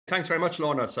Thanks very much,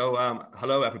 Lorna. So,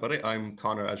 hello, everybody. I'm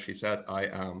Conor, as she said. I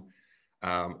am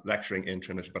lecturing in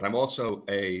Trinity, but I'm also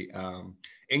a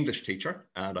English teacher,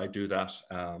 and I do that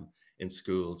in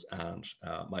schools and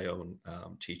my own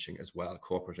teaching as well,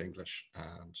 corporate English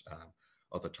and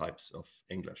other types of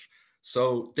English.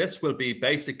 So this will be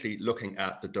basically looking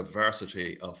at the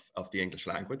diversity of the English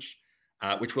language,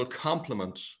 which will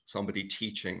complement somebody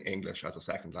teaching English as a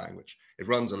second language. It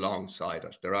runs alongside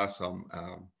it. There are some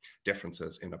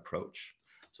differences in approach.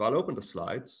 So I'll open the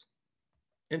slides.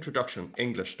 Introduction,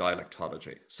 English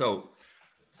dialectology. So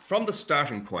from the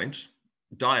starting point,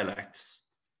 dialects,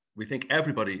 we think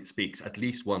everybody speaks at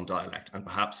least one dialect and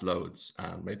perhaps loads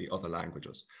and maybe other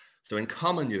languages. So in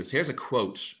common use, here's a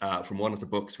quote from one of the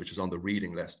books which is on the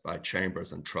reading list by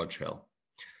Chambers and Trudgehill.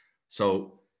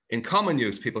 So in common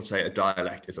use, people say a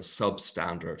dialect is a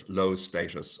substandard, low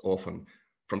status, often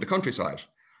from the countryside,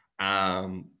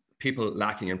 people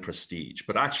lacking in prestige.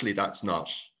 But actually, that's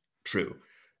not true.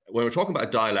 When we're talking about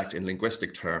a dialect in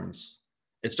linguistic terms,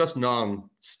 it's just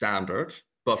non-standard.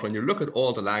 But when you look at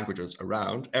all the languages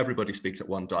around, everybody speaks at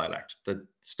one dialect. The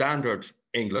standard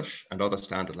English and other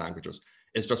standard languages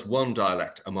is just one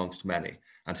dialect amongst many.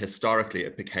 And historically,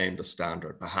 it became the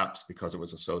standard, perhaps because it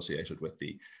was associated with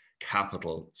the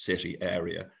capital city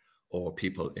area or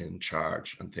people in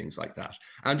charge and things like that.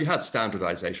 And you had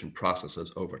standardization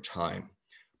processes over time.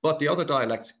 But the other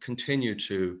dialects continue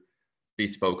to be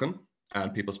spoken,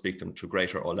 and people speak them to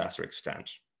greater or lesser extent.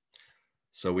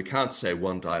 So we can't say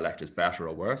one dialect is better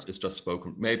or worse. It's just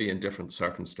spoken maybe in different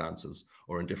circumstances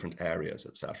or in different areas,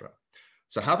 etc.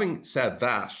 So having said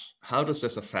that, how does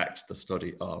this affect the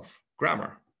study of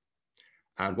grammar?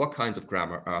 And what kinds of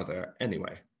grammar are there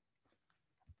anyway?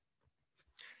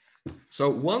 So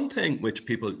one thing which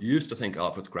people used to think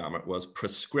of with grammar was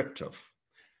prescriptive,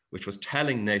 which was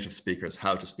telling native speakers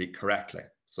how to speak correctly.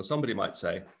 So somebody might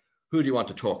say, who do you want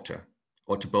to talk to?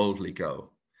 Or to boldly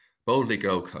go. Boldly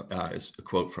go is a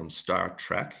quote from Star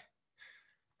Trek.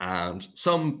 And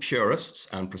some purists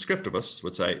and prescriptivists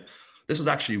would say, this is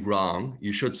actually wrong.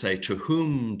 You should say, to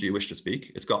whom do you wish to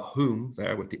speak? It's got whom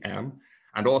there with the M.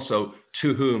 And also,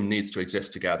 to whom needs to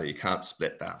exist together. You can't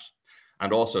split that.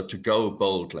 And also, to go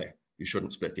boldly. You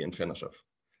shouldn't split the infinitive.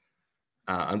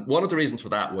 And one of the reasons for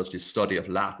that was the study of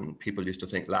Latin. People used to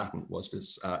think Latin was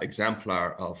this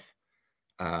exemplar of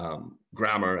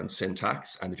grammar and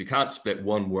syntax. And if you can't split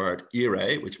one word,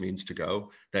 ire, which means to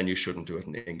go, then you shouldn't do it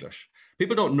in English.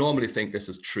 People don't normally think this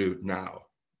is true now.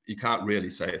 You can't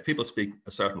really say, if people speak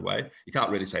a certain way, you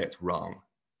can't really say it's wrong.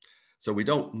 So we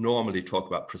don't normally talk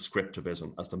about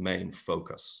prescriptivism as the main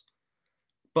focus.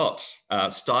 But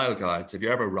style guides, if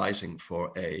you're ever writing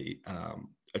for a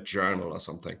journal or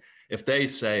something, if they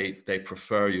say they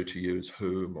prefer you to use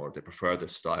whom or they prefer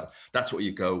this style, that's what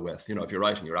you go with. You know, if you're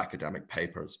writing your academic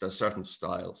papers, there's certain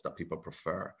styles that people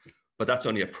prefer, but that's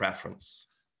only a preference.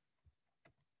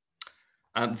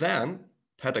 And then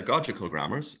pedagogical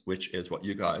grammars, which is what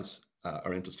you guys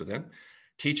are interested in,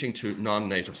 teaching to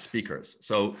non-native speakers.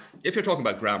 So if you're talking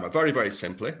about grammar, very, very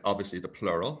simply, obviously the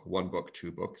plural, one book,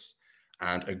 two books,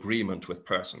 and agreement with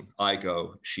person. I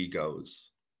go, she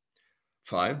goes.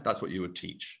 Fine, that's what you would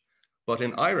teach. But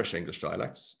in Irish English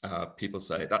dialects, people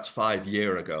say, that's 5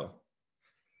 years ago.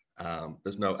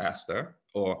 There's no S there.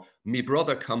 Or, me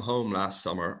brother come home last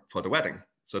summer for the wedding.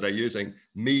 So they're using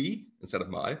me instead of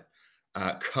my,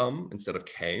 come instead of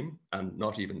came, and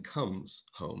not even comes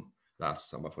home last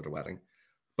summer for the wedding.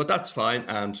 But that's fine,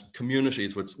 and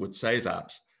communities would say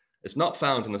that. It's not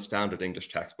found in a standard English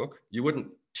textbook. You wouldn't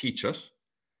teach it.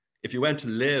 If you went to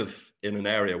live in an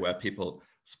area where people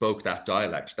spoke that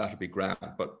dialect, that would be grand.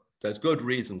 But there's good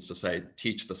reasons to say,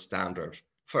 teach the standard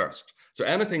first. So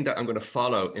anything that I'm going to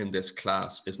follow in this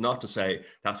class is not to say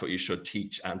that's what you should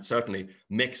teach. And certainly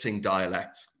mixing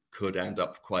dialects could end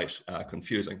up quite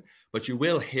confusing. But you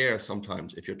will hear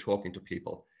sometimes, if you're talking to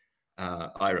people,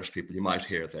 Irish people, you might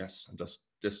hear this. And just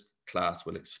this class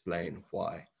will explain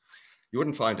why. You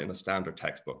wouldn't find it in a standard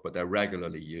textbook, but they're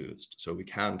regularly used. So we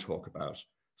can talk about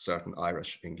certain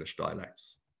Irish English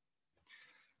dialects.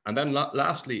 And then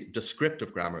lastly,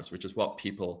 descriptive grammars, which is what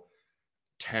people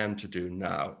tend to do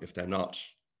now if they're not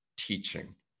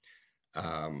teaching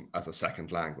as a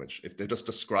second language. If they're just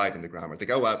describing the grammar, they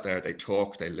go out there, they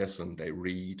talk, they listen, they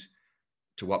read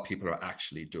to what people are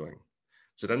actually doing.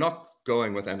 So they're not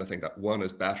going with anything that one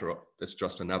is better, it's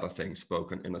just another thing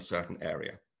spoken in a certain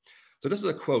area. So this is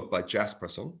a quote by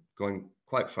Jesperson, going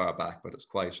quite far back, but it's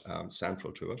quite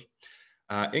central to it.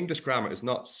 English grammar is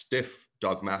not stiff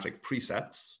dogmatic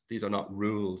precepts. These are not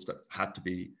rules that had to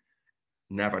be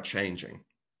never changing.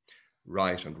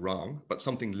 right and wrong, but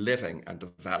something living and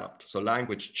developed. So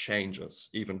language changes.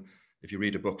 Even if you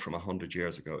read a book from 100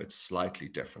 years ago, it's slightly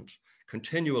different.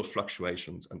 Continual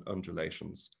fluctuations and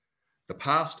undulations. The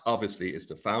past obviously is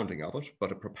the founding of it,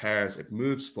 but it prepares, it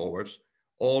moves forward,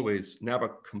 always never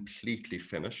completely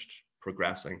finished,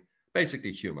 progressing,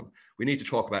 basically human. We need to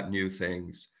talk about new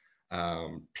things.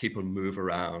 People move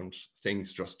around,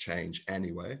 things just change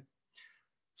anyway.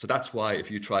 So that's why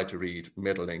if you try to read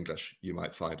Middle English, you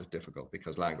might find it difficult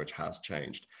because language has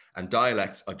changed. And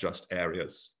dialects are just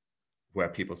areas where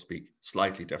people speak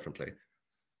slightly differently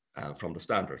from the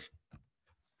standard.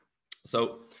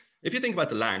 So if you think about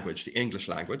the language, the English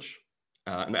language,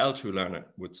 an L2 learner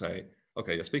would say,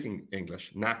 okay, you're speaking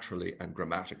English naturally and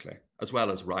grammatically, as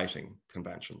well as writing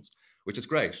conventions, which is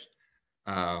great,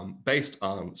 based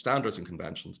on standards and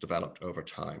conventions developed over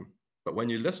time. But when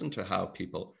you listen to how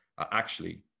people are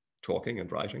actually talking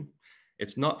and writing,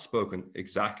 it's not spoken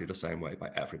exactly the same way by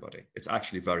everybody. It's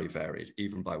actually very varied,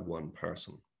 even by one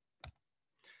person.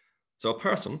 So a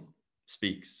person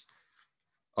speaks,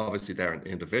 obviously they're an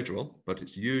individual, but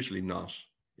it's usually not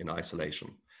in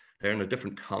isolation. They're in a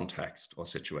different context or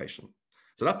situation.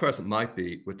 So that person might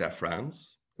be with their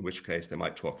friends, in which case they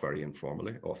might talk very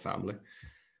informally, or family.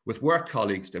 With work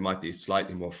colleagues, they might be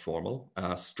slightly more formal.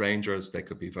 Strangers, they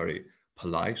could be very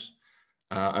polite.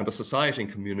 And the society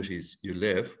and communities you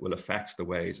live will affect the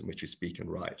ways in which you speak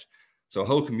and write. So a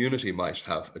whole community might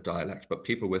have a dialect, but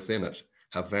people within it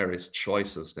have various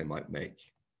choices they might make.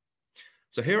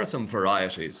 So here are some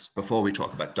varieties before we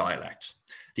talk about dialect.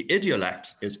 The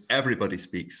idiolect is everybody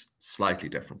speaks slightly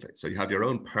differently. So you have your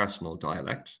own personal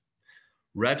dialect.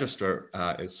 Register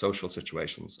is social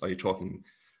situations. Are you talking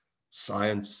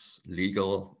science,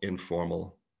 legal,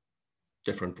 informal,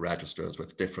 different registers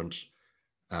with different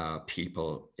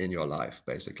people in your life,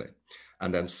 basically.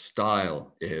 And then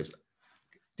style is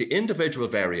the individual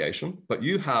variation, but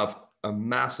you have a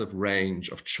massive range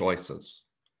of choices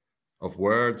of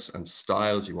words and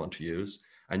styles you want to use.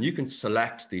 And you can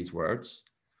select these words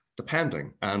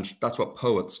depending. And that's what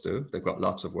poets do. They've got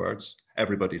lots of words.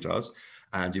 Everybody does.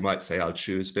 And you might say, I'll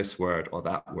choose this word or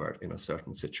that word in a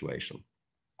certain situation.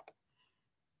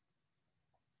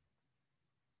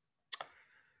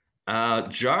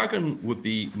 Jargon would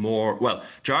be more, well,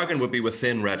 jargon would be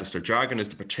within register. Jargon is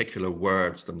the particular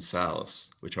words themselves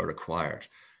which are required.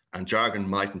 And jargon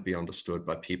mightn't be understood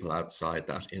by people outside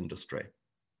that industry.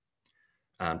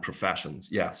 And professions,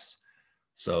 yes.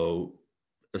 So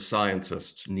a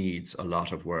scientist needs a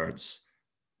lot of words,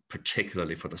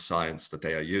 particularly for the science that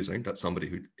they are using, that somebody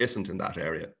who isn't in that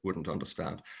area wouldn't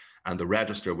understand. And the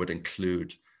register would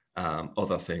include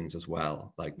other things as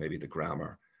well, like maybe the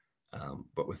grammar.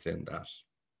 But within that,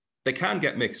 they can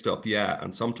get mixed up, yeah,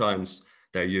 and sometimes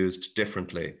they're used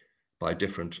differently by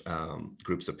different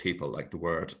groups of people. Like the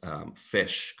word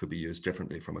fish could be used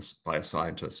differently by a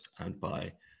scientist and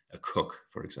by a cook,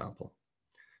 for example,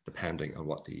 depending on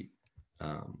what the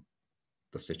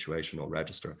situation or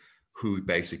register, who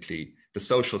basically, the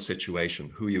social situation,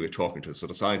 who you were talking to. So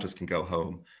the scientist can go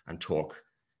home and talk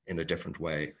in a different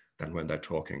way than when they're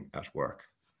talking at work.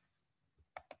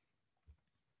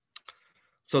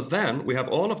 So then we have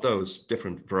all of those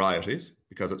different varieties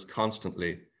because it's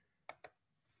constantly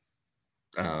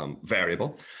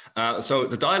variable. So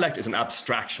the dialect is an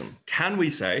abstraction. Can we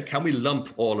lump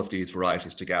all of these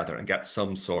varieties together and get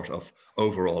some sort of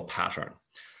overall pattern?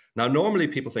 Now, normally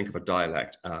people think of a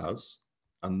dialect as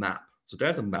a map. So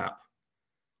there's a map.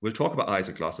 We'll talk about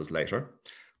isoglosses later,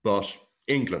 but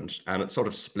England, and it's sort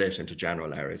of split into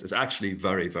general areas, is actually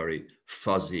very, very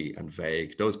fuzzy and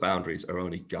vague. Those boundaries are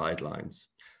only guidelines.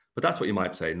 But that's what you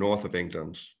might say, north of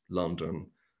England, London,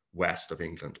 west of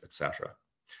England, etc.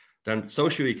 Then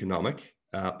socioeconomic,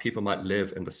 people might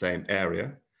live in the same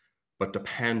area, but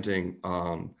depending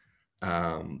on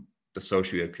the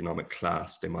socioeconomic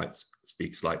class, they might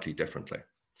speak slightly differently.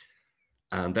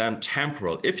 And then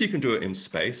temporal, if you can do it in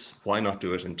space, why not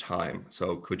do it in time?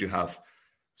 So could you have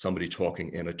somebody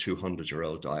talking in a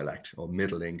 200-year-old dialect or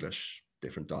Middle English,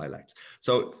 different dialects?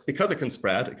 So because it can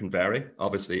spread, it can vary.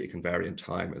 Obviously, it can vary in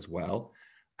time as well.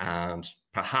 And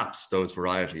perhaps those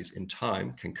varieties in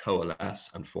time can coalesce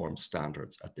and form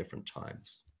standards at different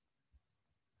times.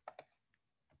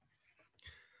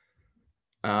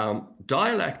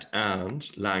 Dialect and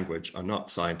language are not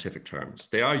scientific terms.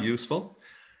 They are useful.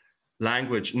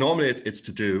 Language, normally it's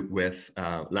to do with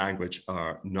language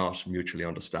are not mutually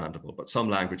understandable, but some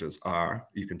languages are.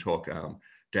 You can talk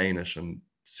Danish and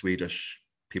Swedish,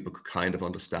 people could kind of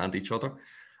understand each other.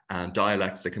 And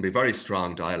dialects, there can be very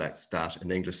strong dialects that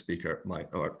an English speaker might,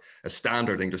 or a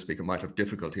standard English speaker might have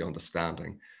difficulty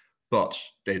understanding. but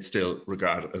they'd still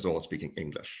regard it as all speaking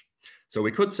English. So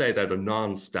we could say they're the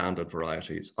non-standard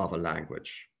varieties of a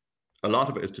language. A lot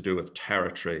of it is to do with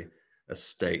territory. A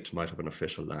state might have an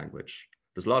official language.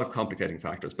 There's a lot of complicating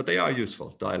factors, but they are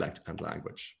useful, dialect and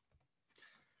language.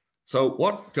 So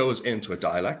what goes into a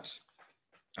dialect?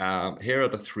 Here are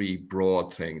the three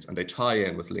broad things, and they tie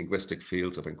in with linguistic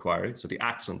fields of inquiry. So the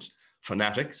accent,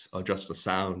 phonetics are just the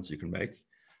sounds you can make.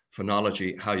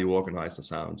 Phonology, how you organize the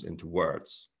sounds into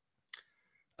words.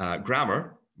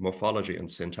 Grammar, morphology and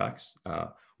syntax,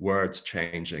 words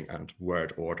changing and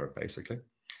word order, basically.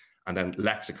 And then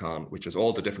lexicon, which is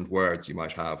all the different words you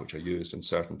might have, which are used in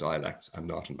certain dialects and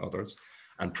not in others.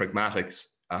 And pragmatics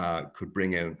could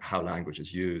bring in how language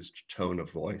is used, tone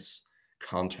of voice,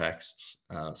 context,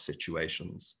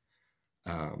 situations.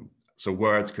 So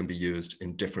words can be used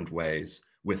in different ways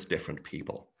with different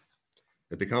people.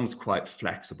 It becomes quite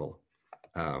flexible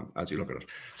as you look at it.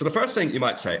 So the first thing you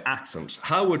might say, accent.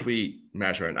 How would we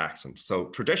measure an accent? So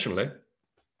traditionally,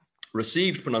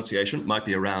 received pronunciation might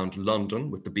be around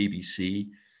London with the BBC,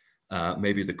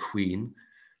 maybe the Queen.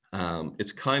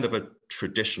 It's kind of a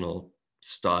traditional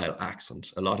style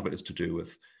accent. A lot of it is to do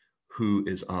with who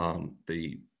is on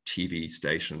the TV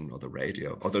station or the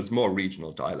radio, or there's more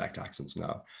regional dialect accents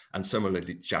now, and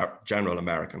similarly general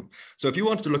American. So if you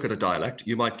wanted to look at a dialect,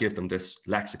 you might give them this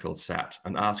lexical set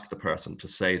and ask the person to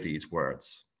say these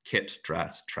words: kit,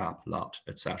 dress, trap, lot,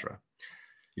 etc.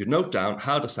 You'd note down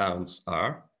how the sounds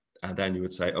are, and then you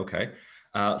would say, okay,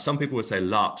 some people would say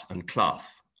lot and cloth,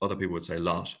 other people would say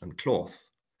lot and cloth.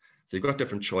 So you've got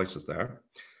different choices there.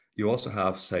 You also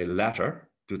have, say, letter.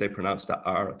 Do they pronounce that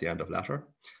R at the end of letter?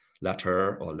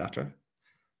 Letter or letter.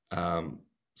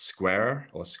 Square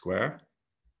or square.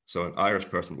 So an Irish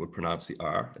person would pronounce the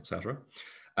R, etc.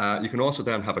 You can also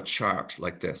then have a chart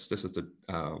like this. This is the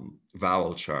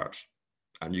vowel chart.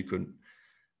 And you can,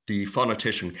 the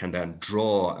phonetician can then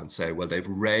draw and say, well, they've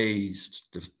raised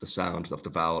the sound of the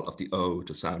vowel of the O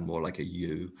to sound more like a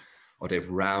U, or they've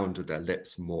rounded their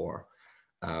lips more.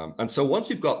 And so once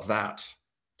you've got that,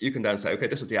 you can then say, okay,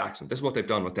 this is the accent. This is what they've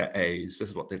done with their A's. This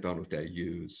is what they've done with their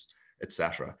U's,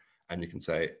 etc. And you can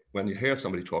say, when you hear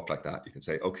somebody talk like that, you can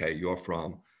say, okay, you're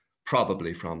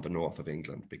probably from the north of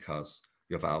England because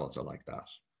your vowels are like that.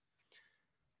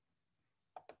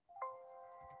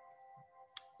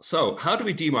 So how do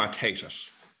we demarcate it?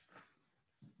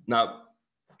 Now,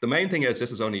 the main thing is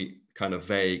this is only kind of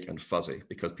vague and fuzzy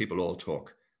because people all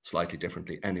talk slightly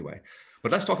differently anyway.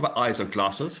 But let's talk about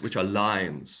isoglosses, which are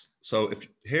lines. So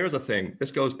here's a thing,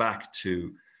 this goes back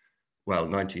to, well,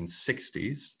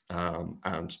 1960s,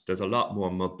 and there's a lot more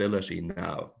mobility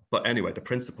now. But anyway, the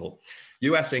principle,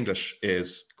 US English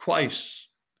is quite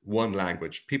one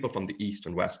language. People from the East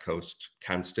and West Coast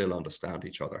can still understand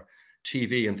each other.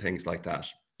 TV and things like that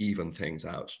even things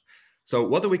out. So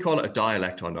whether we call it a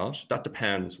dialect or not, that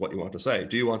depends what you want to say.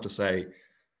 Do you want to say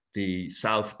the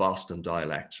South Boston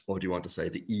dialect, or do you want to say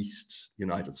the East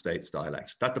United States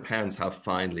dialect? That depends how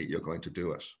finely you're going to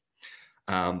do it.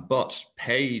 But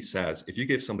Pyle says if you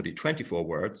give somebody 24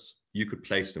 words, you could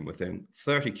place them within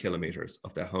 30 kilometers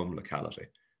of their home locality,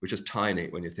 which is tiny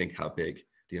when you think how big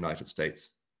the United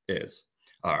States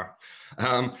are.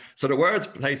 So the words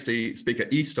place the speaker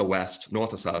east or west,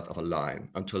 north or south of a line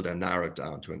until they're narrowed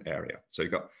down to an area. So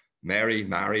you've got Mary,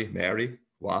 marry, Mary,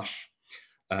 wash,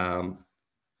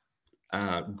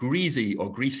 greasy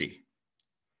or greasy,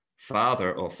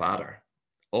 father or father,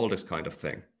 all this kind of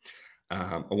thing.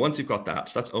 And once you've got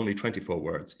that, that's only 24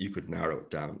 words, you could narrow it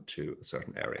down to a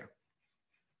certain area.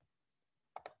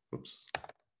 Oops.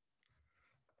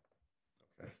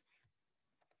 Okay.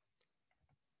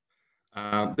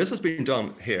 This has been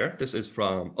done here. This is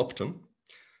from Upton,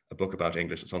 a book about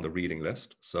English. It's on the reading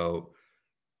list. So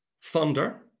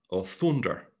thunder or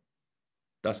thunder,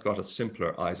 that's got a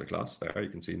simpler isogloss there. You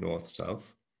can see north, south.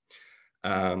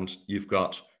 And you've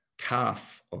got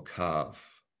calf or calf.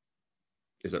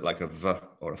 Is it like a V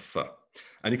or a F?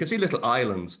 And you can see little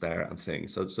islands there and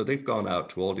things. So they've gone out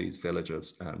to all these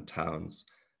villages and towns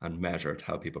and measured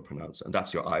how people pronounce it. And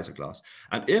that's your isogloss.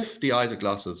 And if the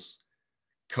isoglosses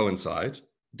coincide,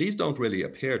 these don't really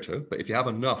appear to, but if you have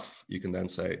enough, you can then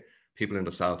say people in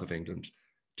the south of England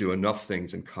do enough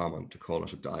things in common to call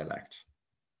it a dialect,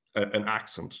 an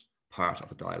accent part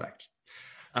of a dialect.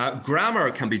 Grammar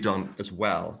can be done as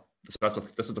well.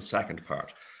 This is the second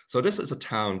part. So this is a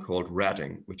town called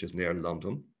Reading, which is near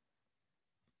London.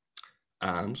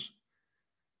 And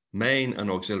main and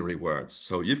auxiliary words.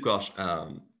 So you've got,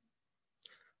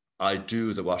 I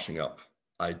do the washing up.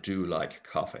 I do like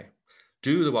coffee.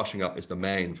 Do the washing up is the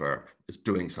main verb, is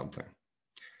doing something,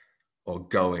 or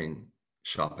going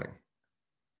shopping.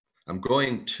 I'm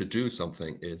going to do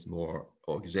something is more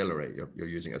auxiliary. You're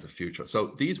using as a future.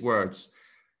 So these words,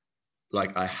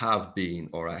 like I have been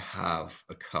or I have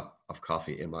a cup of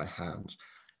coffee in my hand,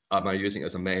 am I using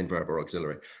as a main verb or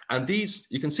auxiliary? And these,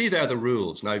 you can see there the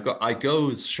rules. Now you've got I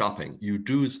goes shopping, you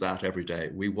does that every day,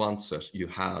 we wants it, you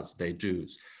has, they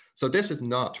does. So this is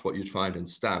not what you'd find in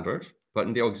standard, but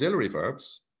in the auxiliary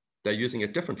verbs, they're using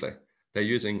it differently. They're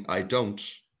using I don't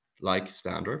like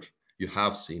standard, you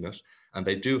have seen it, and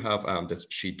they do have this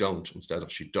she don't instead of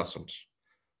she doesn't.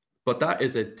 But that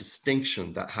is a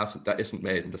distinction that isn't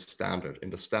made in the standard. In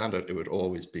the standard, it would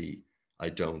always be I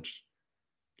don't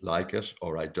like it,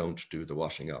 or I don't do the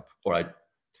washing up, or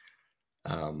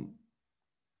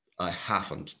I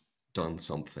haven't done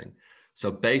something.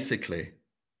 So basically,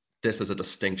 this is a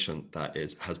distinction that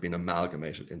has been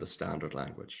amalgamated in the standard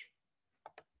language.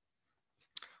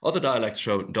 Other dialects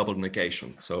show double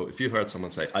negation. So if you heard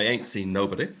someone say, I ain't seen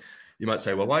nobody, you might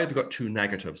say, well, why have you got two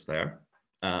negatives there?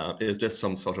 Is this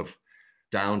some sort of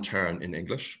downturn in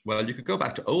English? Well, you could go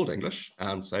back to Old English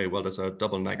and say, well, there's a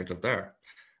double negative there.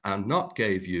 And not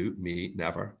gave you, me,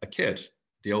 never, a kid.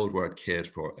 The old word kid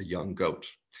for a young goat.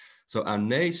 So, an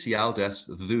ne sialdes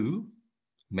thu,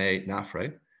 me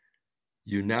nafre,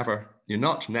 you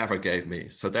not never gave me.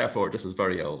 So therefore, this is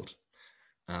very old.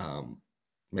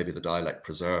 Maybe the dialect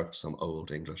preserved some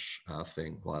Old English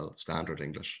thing while Standard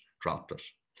English dropped it.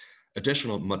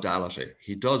 Additional modality,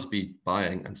 he does be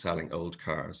buying and selling old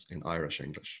cars in Irish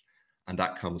English. And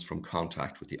that comes from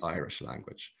contact with the Irish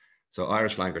language. So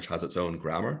Irish language has its own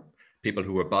grammar. People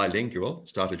who were bilingual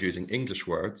started using English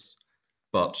words,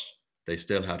 but they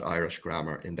still had Irish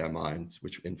grammar in their minds,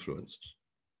 which influenced.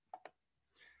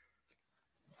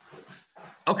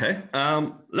 Okay,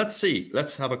 let's see.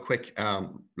 Let's have a quick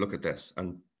look at this,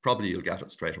 and probably you'll get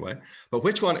it straight away. But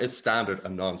which one is standard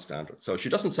and non-standard? So she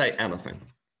doesn't say anything.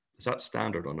 Is that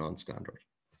standard or non-standard?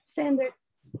 Standard.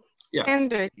 Yes.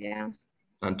 Standard, yeah.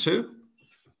 And two?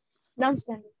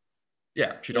 Non-standard.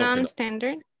 Yeah, she don't say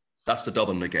non-standard. That's the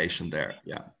double negation there,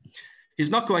 yeah. He's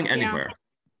not going anywhere.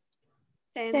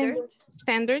 Yeah. Standard.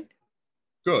 Standard.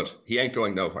 Good, he ain't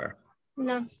going nowhere.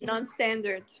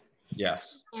 Non-standard.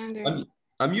 Yes. Standard.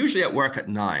 I'm usually at work at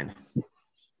 9.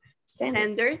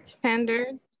 Standard.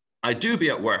 Standard. I do be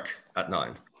at work at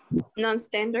 9.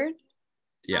 Non-standard.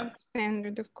 Yeah.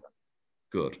 Non-standard, of course.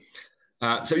 Good.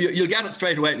 So you'll get it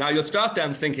straight away. Now you'll start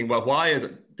then thinking, well, why is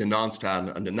it the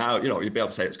non-standard? And then now, you'll be able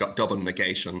to say it's got double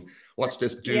negation. What's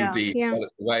this do be? Yeah. Well,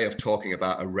 it's a way of talking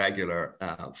about a regular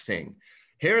thing.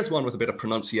 Here is one with a bit of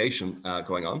pronunciation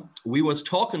going on. We was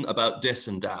talking about this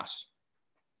and that.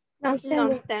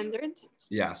 Non-standard.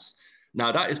 Yes. Now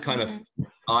that is kind of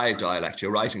I dialect.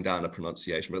 You're writing down a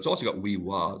pronunciation, but it's also got we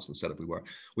was instead of we were.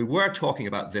 We were talking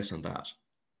about this and that.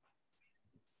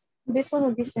 This one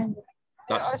would be standard.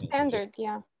 Or standard,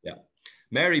 yeah. Yeah.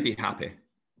 Mary be happy.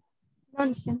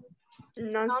 Non-standard.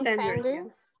 Non-standard. Yeah.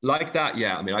 Like that,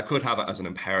 yeah. I mean, I could have it as an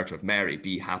imperative. Mary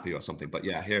be happy or something, but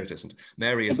yeah, here it isn't.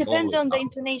 Mary is. It depends on the happy.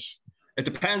 intonation. It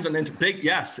depends on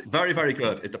yes, very, very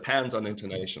good. It depends on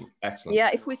intonation. Excellent. Yeah,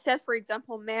 if we said, for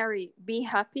example, Mary, be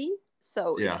happy,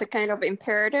 so it's a kind of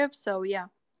imperative. So yeah,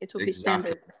 it would be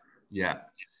standard. Yeah.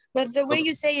 But the way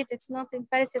you say it, it's not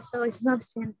imperative, so it's not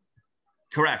standard.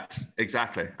 Correct,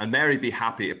 exactly. And Mary be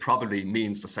happy, it probably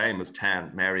means the same as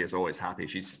 10. Mary is always happy.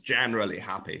 She's generally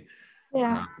happy.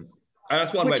 Yeah. And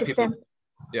that's one way people. 10.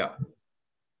 Yeah.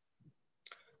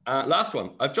 Last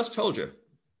one. I've just told you.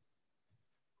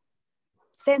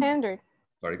 Standard.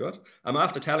 Very good. I'm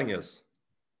after telling you.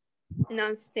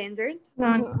 Non-standard.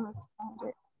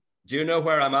 Non-standard. Do you know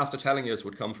where I'm after telling you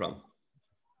would come from?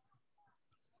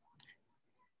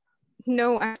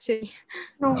 No, actually.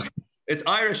 No. It's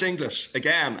Irish English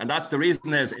again, and that's the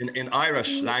reason is in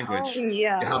Irish language, you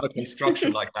have a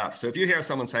construction like that. So if you hear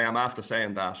someone say, I'm after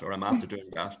saying that, or I'm after doing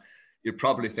that, you'd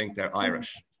probably think they're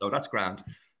Irish. So that's grand.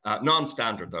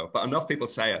 Non-standard though, but enough people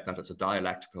say it that it's a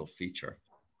dialectical feature.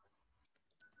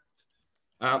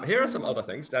 Here are some other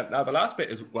things. Now the last bit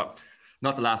is, well,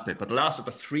 not the last bit, but the last of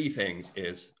the 3 things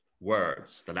is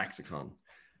words, the lexicon.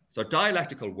 So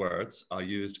dialectical words are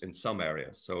used in some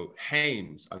areas. So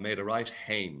hames, I made a right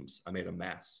hames, I made a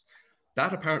mess.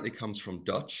 That apparently comes from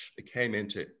Dutch. It came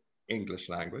into English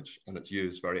language and it's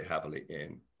used very heavily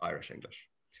in Irish English.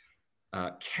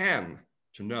 Ken,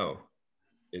 to know,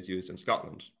 is used in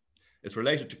Scotland. It's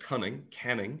related to cunning,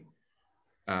 kenning.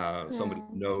 Somebody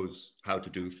knows how to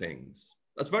do things.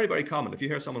 That's very, very common. If you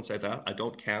hear someone say that, I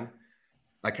don't ken.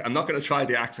 I'm not going to try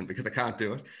the accent because I can't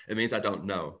do it. It means I don't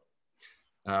know.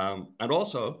 And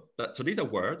also, so these are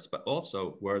words, but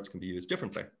also words can be used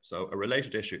differently. So a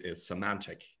related issue is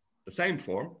semantic. The same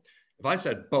form. If I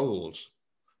said bold,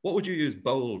 What would you use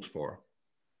bold for?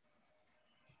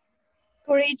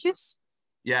 Courageous.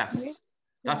 Yes, Right?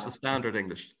 that's the standard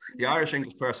English. The Irish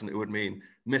English person, it would mean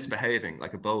misbehaving,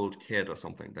 like a bold kid or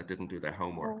something that didn't do their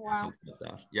homework, Oh, wow. something like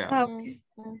that. Yeah. Okay.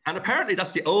 And apparently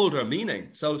that's the older meaning.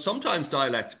 So sometimes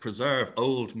dialects preserve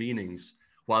old meanings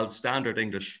while standard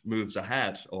English moves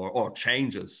ahead or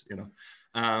changes, you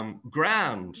know.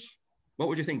 Grand. What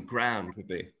would you think grand would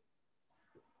be?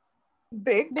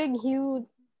 Big. Big, huge.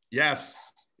 Yes,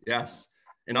 yes.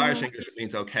 In Irish English, it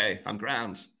means okay, I'm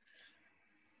grand.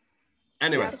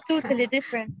 Anyway. This is totally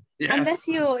different. Yes. Unless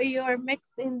you're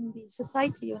mixed in the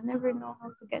society, you'll never know how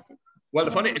to get it. Well,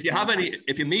 the funny,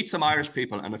 if you meet some Irish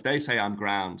people and if they say I'm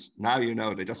grand, now you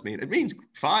know they just mean, it means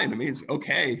fine. It means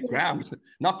okay, grand,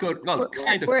 not good. Well,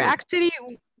 kind of We're good. actually,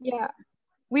 yeah.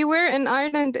 We were in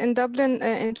Ireland, in Dublin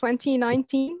in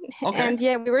 2019. Okay. And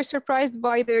yeah, we were surprised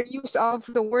by their use of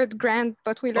the word grand,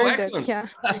 but we learned it. Yeah.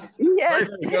 Yes,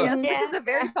 Very good. yes, this is a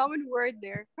very common word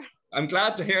there. I'm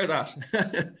glad to hear that.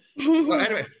 Well,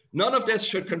 anyway, none of this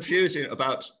should confuse you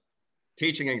about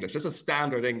teaching English. This is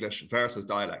standard English versus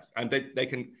dialects, and they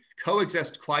can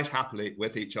coexist quite happily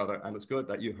with each other. And it's good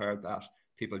that you heard that,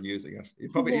 people using it. You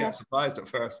probably surprised at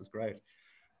first. It's great.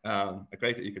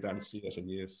 Great that you could then see it in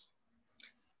use.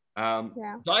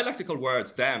 Dialectical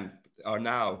words then are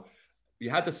now, you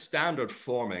had the standard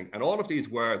forming, and all of these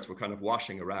words were kind of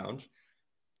washing around.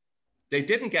 They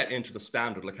didn't get into the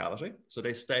standard locality, so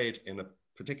they stayed in a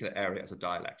particular area as a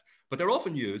dialect, but they're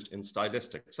often used in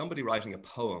stylistic. Somebody writing a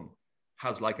poem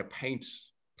has like a paint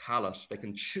palette. They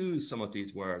can choose some of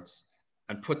these words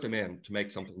and put them in to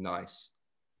make something nice,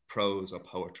 prose or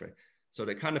poetry. So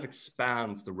they kind of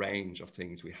expands the range of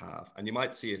things we have. And you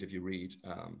might see it if you read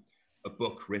a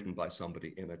book written by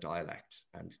somebody in a dialect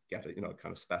and get it, you know,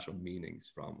 kind of special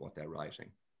meanings from what they're writing.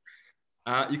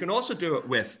 You can also do it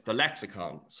with the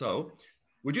lexicon. So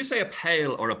would you say a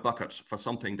pail or a bucket for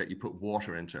something that you put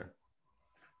water into?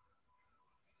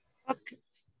 Bucket.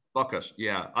 Bucket,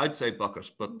 yeah, I'd say bucket,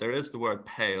 but there is the word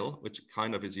pail, which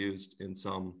kind of is used in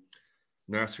some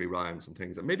nursery rhymes and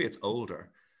things, and maybe it's older.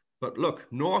 But look,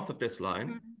 north of this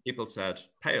line, people said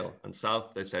pail, and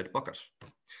south they said bucket.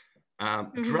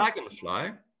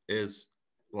 Dragonfly is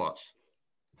what?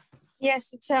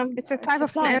 Yes, it's a type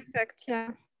of plant. insect, yeah.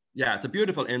 Yeah, it's a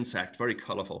beautiful insect, very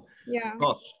colorful. Yeah.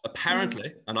 But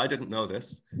apparently, and I didn't know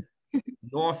this,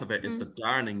 north of it is the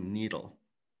darning needle.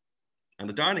 And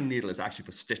the darning needle is actually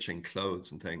for stitching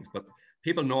clothes and things, but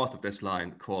people north of this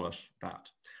line call it that.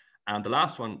 And the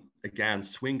last one, again,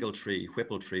 swingletree,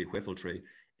 whiffletree,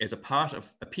 is a part of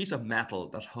a piece of metal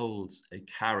that holds a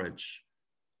carriage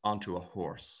onto a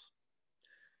horse.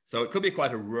 So it could be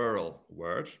quite a rural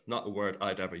word, not a word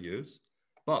I'd ever use,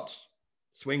 but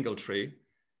swingletree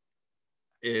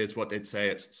is what they'd say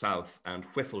at south and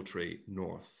whiffletree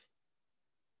north.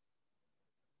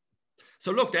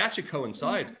 So look, they actually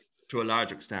coincide to a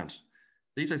large extent.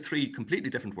 These are three completely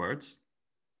different words,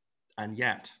 and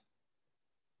yet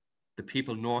the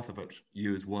people north of it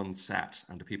use one set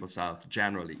and the people south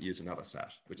generally use another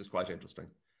set, which is quite interesting.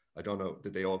 I don't know,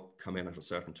 did they all come in at a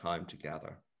certain time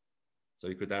together? So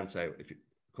you could then say,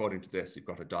 according to this, you've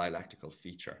got a dialectical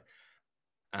feature.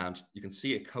 And you can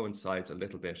see it coincides a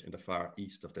little bit in the far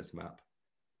east of this map.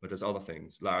 But there's other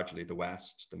things, largely the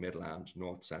west, the Midland,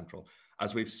 north central.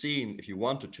 As we've seen, if you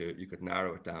wanted to, you could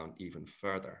narrow it down even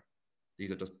further. These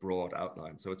are just broad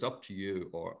outlines. So it's up to you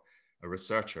or a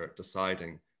researcher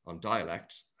deciding on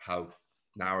dialect how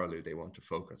narrowly they want to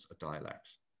focus a dialect.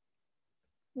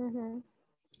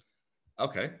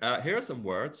 Okay, here are some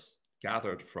words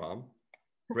gathered from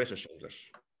British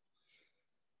English.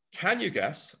 Can you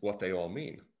guess what they all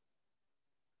mean?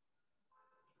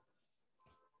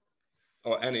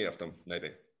 Or any of them,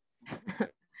 maybe.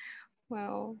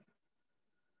 Well,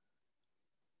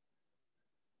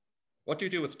 what do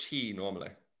you do with tea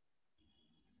normally?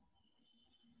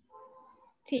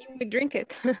 tea, we drink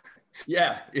it.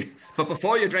 Yeah, but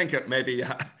before you drink it, maybe,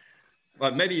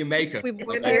 well, maybe you make it. We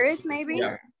boil Stir it, maybe?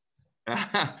 Yeah.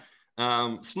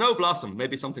 Snow blossom,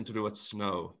 maybe something to do with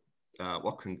snow.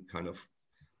 What can kind of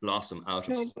blossom out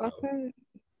of snow? Blossom.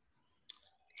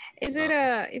 Is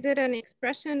it an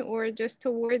expression or just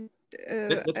a word?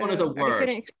 This one is a word. A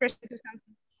different expression to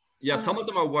something. Yeah, some of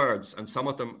them are words and some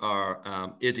of them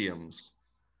are idioms.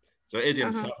 So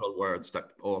idioms, several words that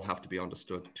all have to be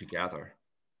understood together.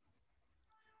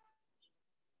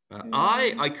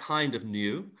 I kind of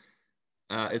knew.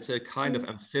 It's a kind of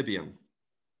amphibian,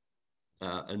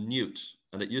 a newt,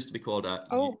 and it used to be called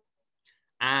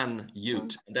an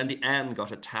ute, and then the N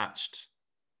got attached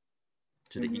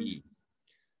to the E.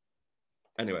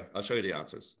 Anyway, I'll show you the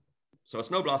answers. So a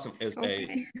snow blossom is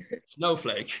a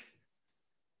snowflake.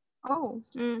 Oh.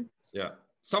 Yeah.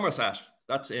 Somerset,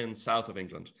 that's in south of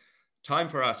England. Time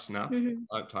for a snap,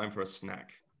 time for a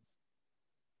snack.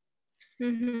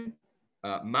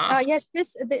 Yes,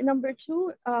 this bit number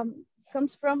 2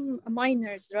 comes from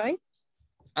miners, right?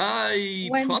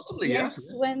 Possibly, yes.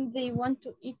 Yeah. When they want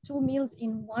to eat 2 meals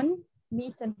in one,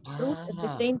 meat and fruit at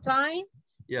the same time.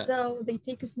 Yeah. So they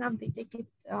take a snap, they take it.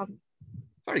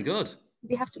 Very good.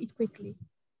 They have to eat quickly.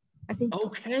 I think so.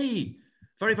 Okay.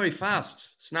 Very, very fast.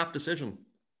 Snap decision.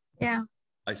 Yeah.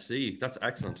 I see. That's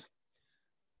excellent.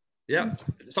 Yeah.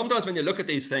 Sometimes when you look at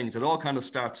these things, it all kind of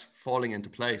starts falling into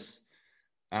place.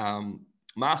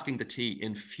 Masking the tea,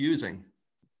 infusing,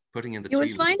 putting in the tea. You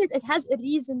will find it has a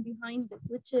reason behind it,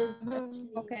 which is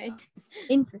actually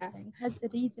interesting. It has a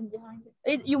reason behind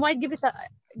it. You might give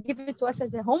it to us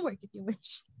as a homework if you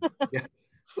wish. Yeah.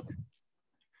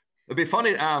 It'd be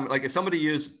funny, like if somebody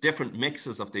used different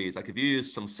mixes of these, like if you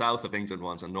use some south of England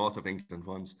ones and north of England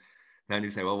ones, then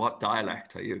you say, well, what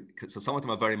dialect are you? So some of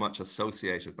them are very much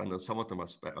associated, and some of them are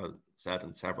said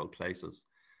in several places.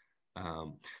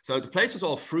 So the place was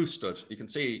all frusted. You can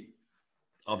see,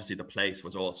 obviously, the place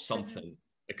was all something,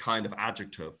 a kind of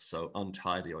adjective, so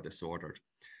untidy or disordered.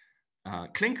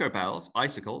 Clinker bells,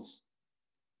 icicles.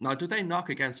 Now, do they knock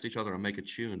against each other and make a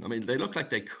tune? I mean, they look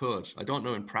like they could. I don't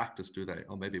know in practice, do they?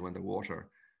 Or maybe when the water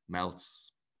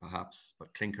melts, perhaps.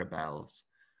 But clinker bells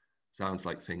sounds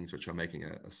like things which are making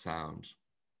a sound.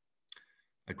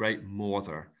 A great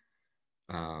morther,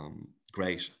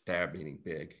 great there meaning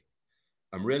big.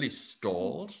 I'm really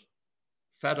stalled,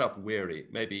 fed up, weary,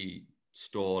 maybe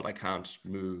stalled, I can't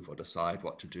move or decide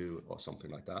what to do or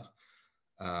something like that.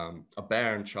 A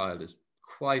bairn child is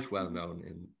quite well known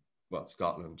in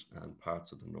Scotland and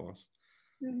parts of the north.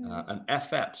 An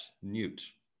effet, newt.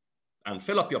 And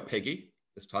fill up your piggy,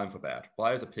 it's time for bed.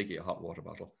 Why is a piggy a hot water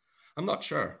bottle? I'm not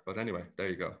sure, but anyway, there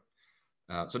you go.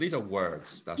 So these are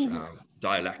words that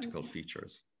dialectical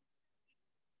features.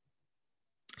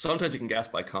 Sometimes you can guess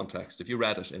by context. If you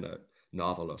read it in a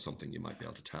novel or something, you might be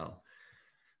able to tell.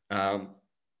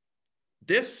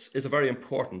 This is a very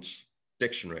important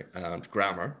dictionary and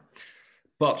grammar,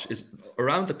 but is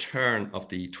around the turn of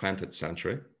the 20th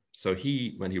century. So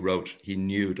when he wrote, he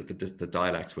knew that the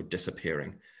dialects were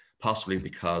disappearing, possibly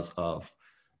because of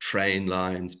train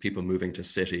lines, people moving to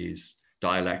cities,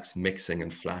 dialects mixing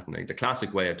and flattening. The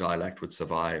classic way a dialect would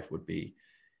survive would be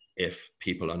if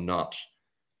people are not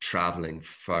traveling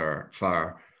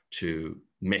far to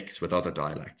mix with other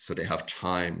dialects, so they have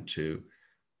time to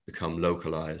become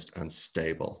localized and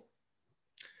stable.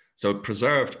 So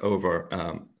preserved over,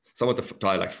 some of the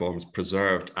dialect forms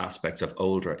preserved aspects of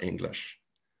older English.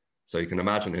 So you can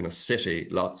imagine in a city,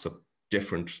 lots of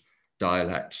different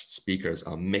dialect speakers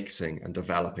are mixing and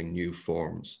developing new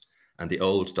forms, and the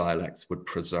old dialects would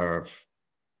preserve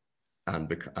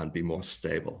and be more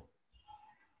stable.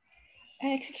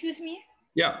 Excuse me?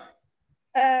 Yeah.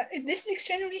 Is this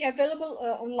dictionary available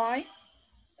online?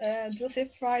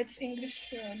 Joseph Wright's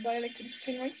English Dialect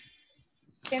Dictionary?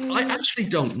 I actually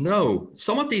don't know.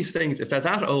 Some of these things, if they're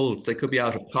that old, they could be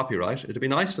out of copyright. It'd be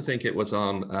nice to think it was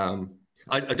on,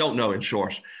 I don't know in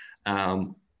short.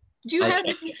 Do you have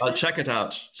this dictionary? I'll check it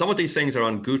out. Some of these things are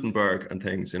on Gutenberg and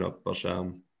things, but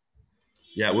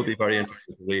yeah, it would be very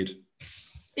interesting to read.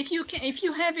 If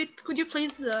you have it, could you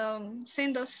please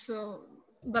send us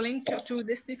the link to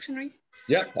this dictionary?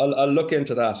 Yeah, I'll look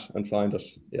into that and find it.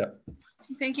 Yeah.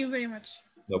 Thank you very much.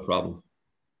 No problem.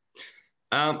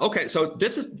 Okay, so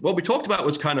this is what we talked about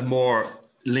was kind of more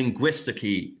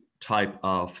linguistic-y type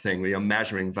of thing where you're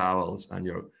measuring vowels and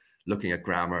you're looking at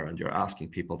grammar and you're asking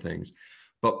people things.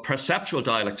 But perceptual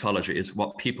dialectology is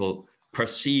what people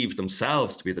perceive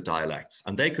themselves to be the dialects,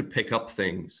 and they could pick up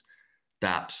things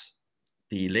that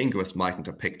the linguist mightn't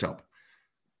have picked up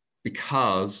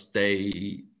because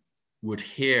they would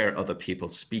hear other people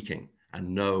speaking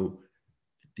and know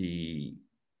the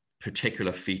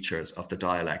particular features of the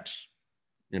dialect,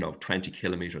 20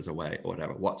 kilometers away or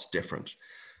whatever, what's different.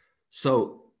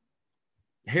 So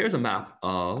here's a map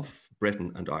of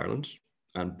Britain and Ireland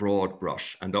and broad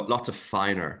brush and lots of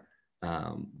finer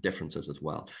differences as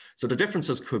well. So the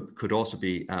differences could also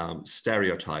be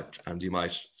stereotyped, and you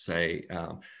might say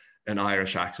an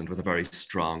Irish accent with a very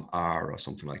strong R or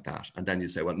something like that. And then you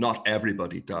say, well, not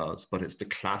everybody does, but it's the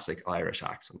classic Irish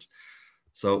accent.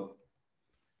 So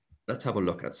let's have a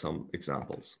look at some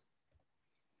examples.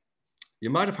 You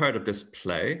might have heard of this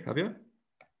play, have you?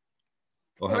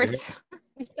 Of course,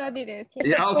 we studied it. Yes,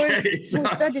 yeah, okay. We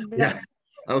studied that. Yeah.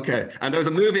 Okay, and there's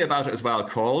a movie about it as well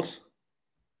called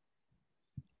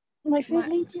My Fair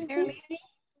Lady.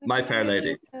 My Fair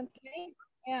Lady. Okay.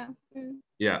 Yeah.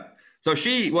 Yeah. So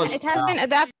she was. It has been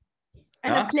adapted.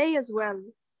 And a play as well.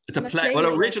 It's a play.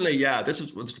 Well, originally, yeah, this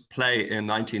was a play in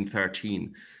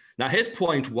 1913. Now, his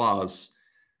point was,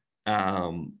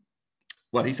 well,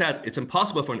 he said it's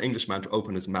impossible for an Englishman to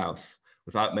open his mouth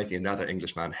without making another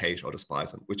Englishman hate or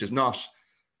despise him, which is not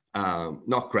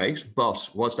great. But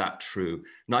was that true?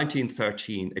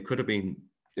 1913, it could have been,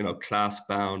 you know, class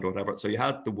bound or whatever. So you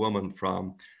had the woman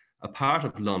from a part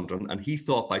of London, and he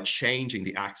thought by changing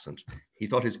the accent, he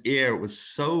thought his ear was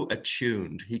so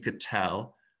attuned he could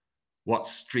tell what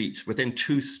street, within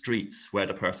 2 streets where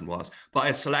the person was, by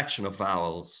a selection of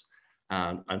vowels.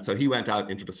 And so he went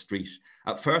out into the street.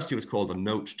 At first, he was called a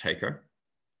note taker.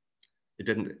 It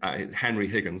didn't, Henry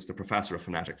Higgins, the professor of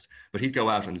phonetics, but he'd go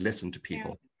out and listen to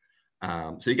people.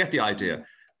 Yeah. So you get the idea.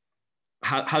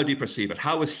 How do you perceive it?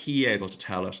 How was he able to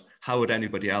tell it? How would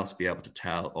anybody else be able to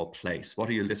tell or place? What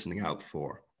are you listening out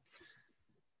for?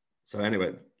 So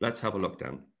anyway, let's have a look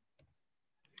then.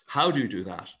 How do you do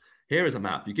that? Here is a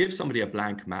map. You give somebody a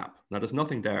blank map. Now, there's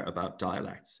nothing there about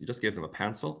dialects. You just give them a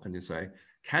pencil and you say,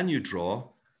 can you draw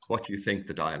what you think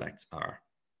the dialects are?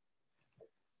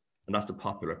 And that's the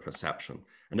popular perception.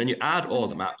 And then you add all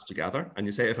the maps together and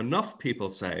you say, if enough people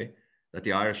say that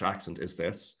the Irish accent is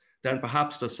this, then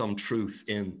perhaps there's some truth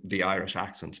in the Irish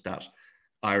accent that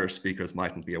Irish speakers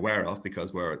mightn't be aware of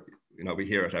because we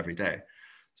hear it every day.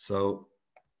 So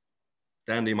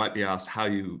then you might be asked how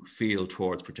you feel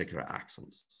towards particular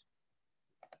accents.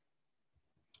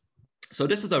 So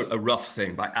this is a rough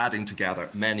thing by adding together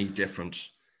many different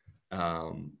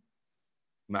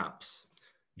maps.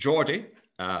 Geordie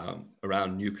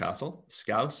around Newcastle,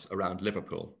 Scouse around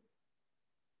Liverpool.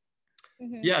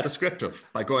 Yeah, descriptive,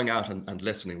 by going out and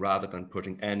listening rather than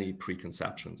putting any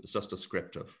preconceptions. It's just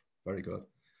descriptive. Very good.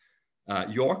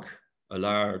 York, a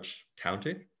large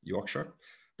county, Yorkshire.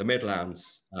 The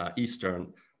Midlands,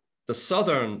 Eastern. The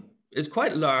Southern is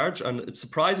quite large, and it's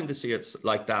surprising to see it's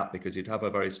like that because you'd have a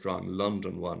very strong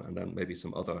London one and then maybe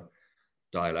some other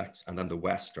dialects, and then the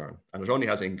Western. And it only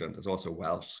has England. There's also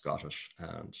Welsh, Scottish,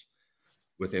 and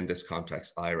within this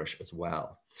context, Irish as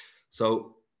well.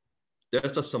 So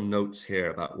there's just some notes here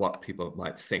about what people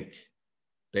might think.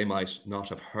 They might not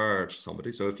have heard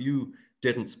somebody. So if you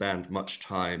didn't spend much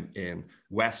time in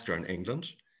Western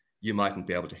England, you mightn't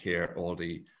be able to hear all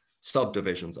the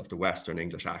subdivisions of the Western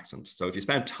English accent. So if you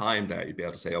spend time there, you'd be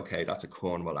able to say, okay, that's a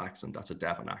Cornwall accent, that's a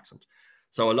Devon accent.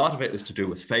 So a lot of it is to do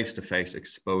with face-to-face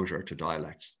exposure to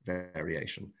dialect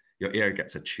variation. Your ear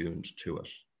gets attuned to it.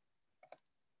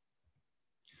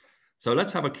 So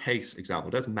let's have a case example.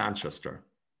 There's Manchester,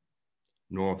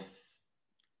 northwest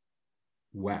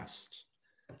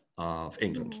of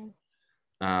England.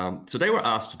 So they were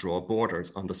asked to draw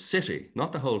borders on the city,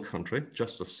 not the whole country,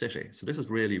 just the city. So this is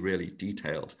really, really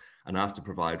detailed, and asked to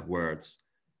provide words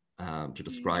to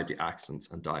describe the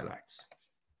accents and dialects.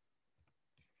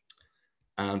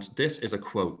 And this is a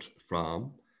quote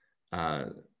from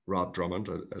Rob Drummond,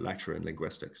 a lecturer in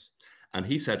linguistics. And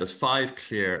he said there's 5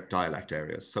 clear dialect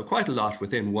areas. So quite a lot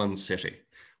within one city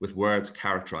with words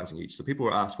characterizing each. So people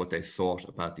were asked what they thought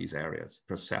about these areas,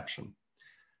 perception.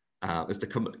 It's the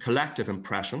collective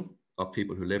impression of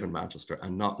people who live in Manchester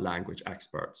and not language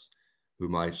experts who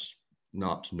might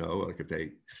not know, like if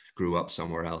they grew up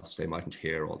somewhere else, they mightn't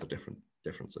hear all the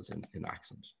differences in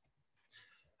accent.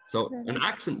 So an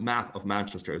accent map of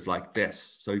Manchester is like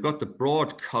this. So you've got the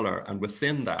broad color, and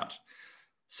within that,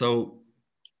 so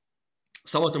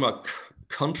some of them are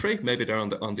country, maybe they're on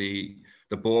the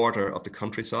border of the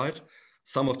countryside.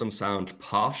 Some of them sound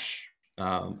posh,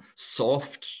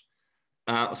 soft.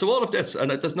 So all of this,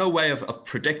 and there's no way of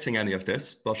predicting any of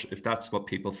this, but if that's what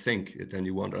people think, then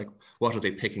you wonder, like, what are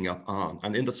they picking up on?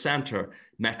 And in the center,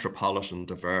 metropolitan,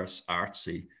 diverse,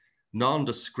 artsy,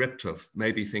 non-descriptive,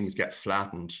 maybe things get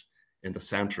flattened in the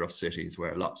center of cities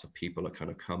where lots of people are kind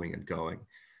of coming and going,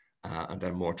 and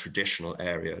then more traditional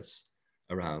areas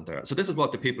around there. So this is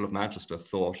what the people of Manchester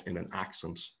thought in an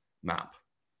accent map.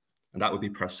 And that would be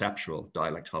perceptual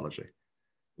dialectology,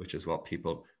 which is what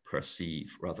people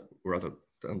perceive rather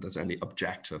than there's any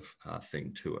objective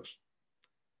thing to it,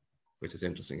 which is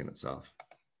interesting in itself.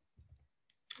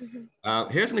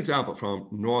 Here's an example from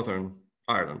Northern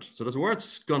Ireland. So there's a word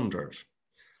scundered.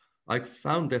 I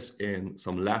found this in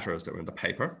some letters that were in the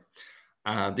paper.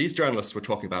 And these journalists were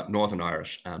talking about Northern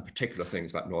Irish and particular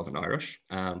things about Northern Irish.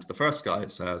 And the first guy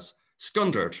says,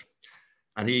 scundered.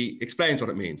 And he explains what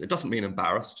it means. It doesn't mean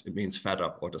embarrassed. It means fed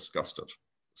up or disgusted.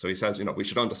 So he says, we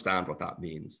should understand what that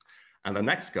means. And the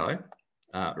next guy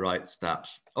writes that,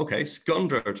 okay,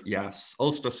 scundered, yes,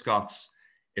 Ulster Scots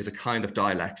is a kind of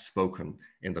dialect spoken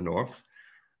in the north.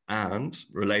 and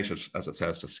related, as it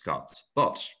says, to Scots.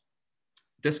 But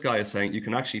this guy is saying you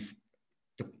can actually,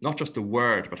 not just the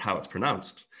word, but how it's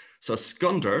pronounced. So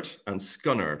scundered and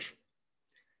scunnerd,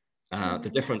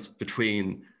 the difference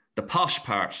between the posh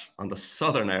part on the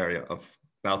southern area of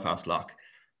Belfast Lough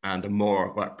and the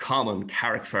more common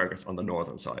Carrickfergus on the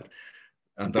northern side.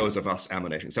 And those of us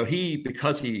emanating. So he,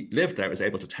 because he lived there, is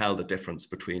able to tell the difference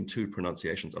between two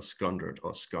pronunciations of scundered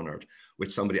or scunnerd,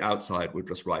 which somebody outside would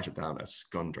just write it down as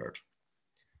scundered.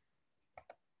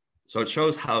 So it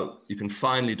shows how you can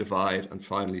finely divide and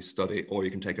finely study, or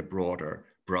you can take a broader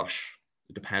brush,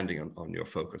 depending on your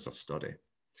focus of study.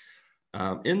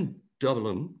 In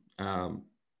Dublin,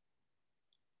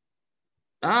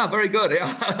 very good.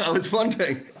 Yeah, I was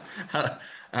wondering.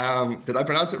 Did I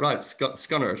pronounce it right?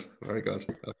 Scunnerd. Very good.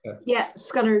 Okay. Yeah,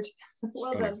 Scunnerd.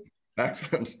 Well done.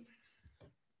 Excellent.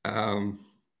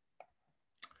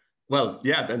 Well,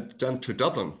 yeah, then to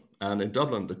Dublin. And in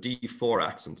Dublin, the D4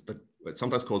 accent, it's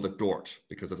sometimes called the Dort,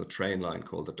 because there's a train line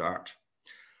called the Dart.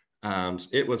 And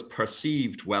it was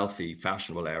perceived wealthy,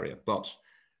 fashionable area. But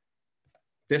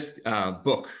this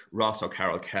book, Ross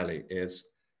O'Carroll Kelly, is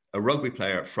a rugby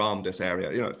player from this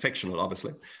area, you know, fictional,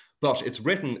 obviously. But it's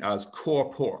written as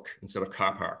core pork instead of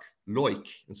car park, loik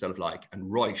instead of like,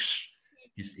 and right.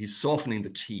 He's softening the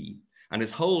T. And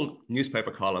his whole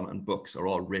newspaper column and books are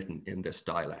all written in this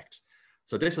dialect.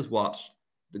 So this is what,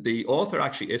 the author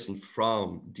actually isn't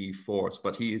from D4s,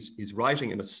 but he's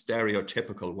writing in a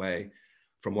stereotypical way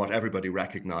from what everybody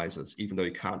recognizes, even though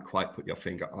you can't quite put your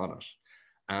finger on it.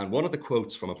 And one of the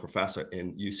quotes from a professor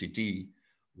in UCD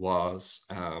was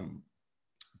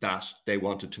that they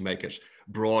wanted to make it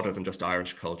broader than just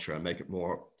Irish culture and make it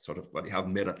more sort of, well, you have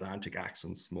mid-Atlantic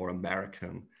accents, more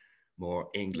American, more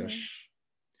English.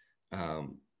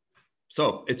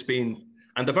 So it's been,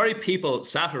 and the very people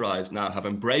satirized now have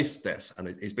embraced this, and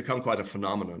it's become quite a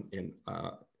phenomenon in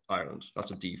Ireland.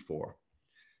 That's a D4.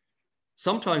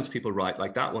 Sometimes people write,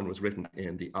 like that one was written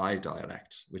in the I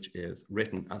dialect, which is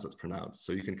written as it's pronounced.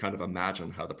 So you can kind of imagine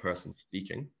how the person's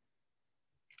speaking.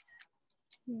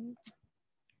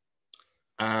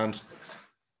 And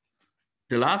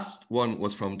the last one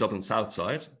was from Dublin South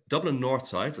Side. Dublin North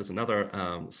Side is another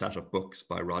set of books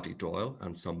by Roddy Doyle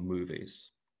and some movies.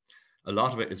 A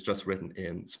lot of it is just written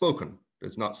in spoken.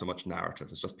 There's not so much narrative,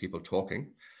 it's just people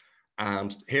talking.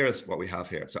 And here is what we have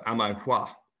here. So am I wha?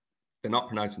 They're not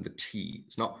pronouncing the T.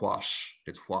 It's not whash,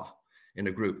 it's wha in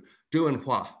a group. Doing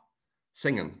wha?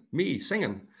 Singing. Me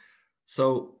singing.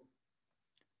 So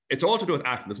it's all to do with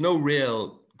accent. There's no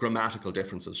real grammatical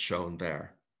differences shown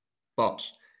there, but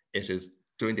it is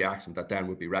doing the accent that then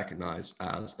would be recognized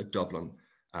as a Dublin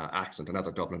accent,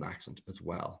 another Dublin accent as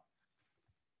well.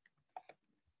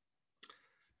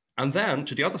 And then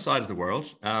to the other side of the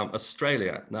world,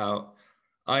 Australia. Now,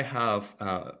 I have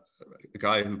a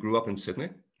guy who grew up in Sydney,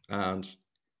 and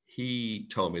he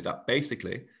told me that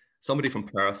basically somebody from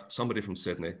Perth, somebody from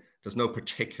Sydney, there's no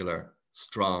particular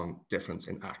strong difference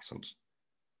in accent.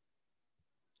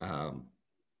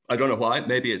 I don't know why.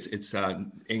 Maybe it's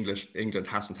English. England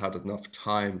hasn't had enough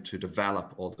time to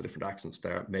develop all the different accents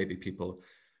there. Maybe people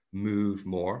move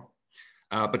more.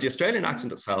 But the Australian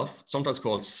accent itself, sometimes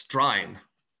called strine,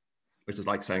 which is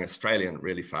like saying Australian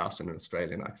really fast in an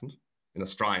Australian accent, in a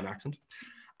strine accent,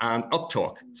 and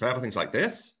uptalk. So everything's like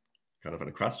this, kind of in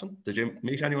a question. Did you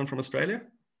meet anyone from Australia?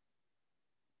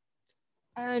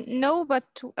 No, but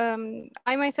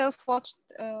I myself watched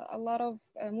a lot of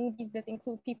movies that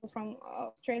include people from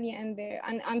Australia,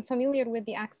 and I'm familiar with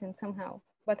the accent somehow,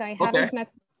 but I haven't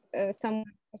met someone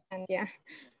firsthand. Yeah.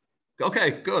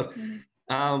 Okay, good.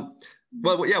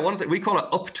 Well, yeah, one of the, we call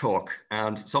it uptalk,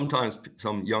 and sometimes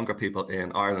some younger people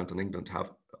in Ireland and England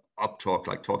have uptalk,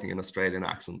 like talking in Australian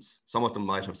accents. Some of them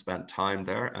might have spent time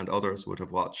there, and others would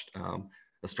have watched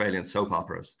Australian soap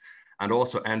operas. And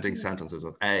also ending sentences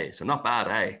with A, so not bad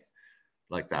A,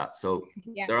 like that. So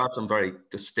yeah, there are some very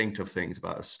distinctive things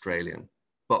about Australian,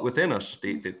 but within it,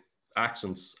 the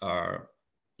accents are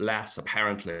less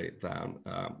apparently than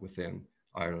within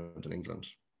Ireland and England.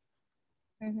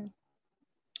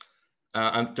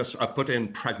 And just I put in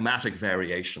pragmatic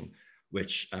variation,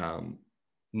 which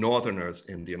Northerners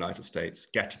in the United States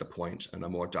get to the point and are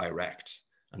more direct,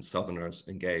 and Southerners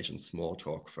engage in small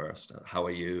talk first. How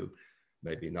are you?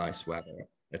 Maybe nice weather,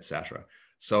 etc.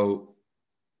 So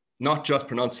not just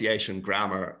pronunciation,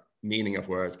 grammar, meaning of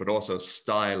words, but also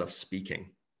style of speaking.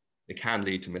 It can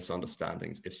lead to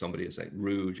misunderstandings. If somebody is like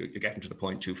rude, you're getting to the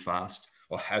point too fast,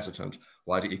 or hesitant.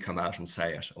 Why don't you come out and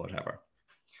say it, or whatever?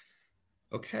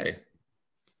 Okay.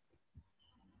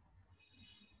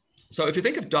 So if you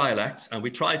think of dialects, and we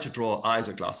tried to draw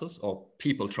isoglasses, or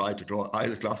people tried to draw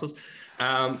isoglasses,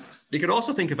 you could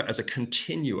also think of it as a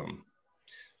continuum,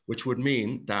 which would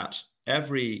mean that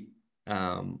every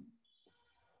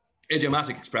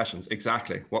idiomatic expressions,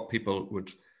 exactly what people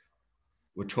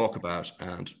would talk about,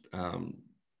 and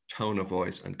tone of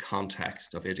voice and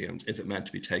context of idioms. Is it meant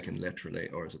to be taken literally,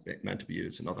 or is it meant to be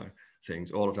used in other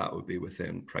things? All of that would be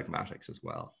within pragmatics as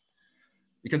well.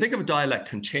 You can think of a dialect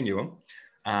continuum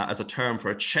as a term for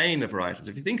a chain of varieties.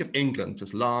 If you think of England,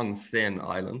 this long, thin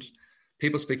island,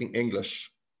 people speaking English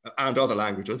and other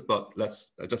languages, but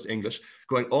let's just English,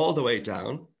 going all the way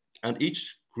down, and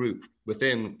each group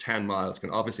within 10 miles can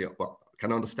obviously,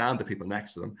 can understand the people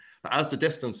next to them. But as the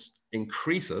distance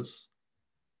increases,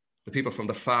 the people from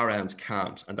the far ends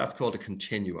can't, and that's called a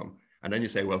continuum. And then you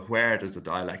say, well, where does the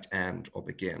dialect end or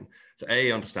begin? So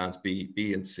A understands B,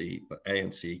 B and C, but A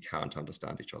and C can't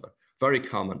understand each other. Very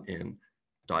common in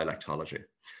dialectology.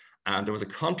 And there was a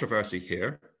controversy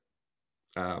here,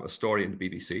 a story in the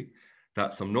BBC,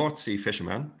 that some North Sea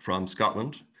fishermen from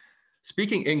Scotland,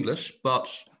 speaking English, but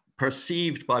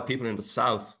perceived by people in the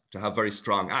South to have very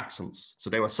strong accents.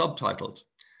 So they were subtitled.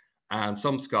 And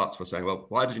some Scots were saying, well,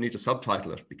 why did you need to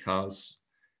subtitle it? Because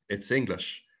it's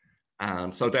English.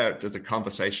 And so there's a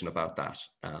conversation about that.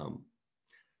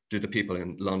 Do the people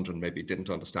in London maybe didn't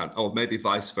understand, or maybe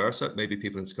vice versa? Maybe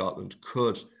people in Scotland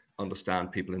could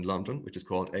understand people in London, which is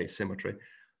called asymmetry,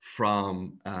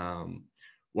 from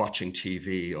watching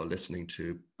TV or listening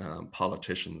to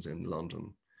politicians in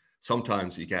London.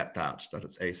 Sometimes you get that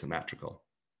it's asymmetrical.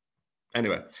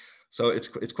 Anyway, so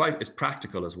it's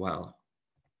practical as well.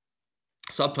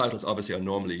 Subtitles obviously are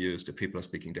normally used if people are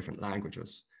speaking different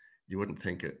languages. You wouldn't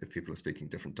think it if people are speaking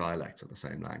different dialects of the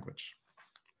same language.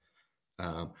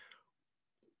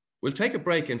 We'll take a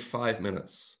break in 5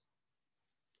 minutes.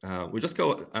 We'll just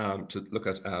go to look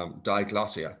at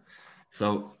diglossia.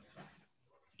 So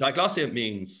diglossia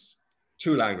means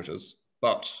two languages,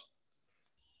 but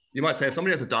you might say if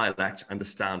somebody has a dialect and a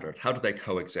standard, how do they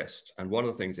coexist? And one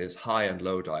of the things is high and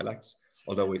low dialects,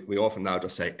 although we often now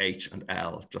just say H and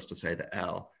L, just to say that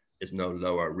L is no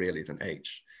lower really than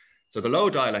H. So the low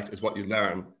dialect is what you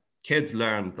learn. Kids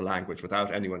learn the language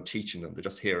without anyone teaching them. They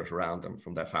just hear it around them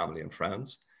from their family and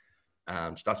friends.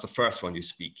 And that's the first one you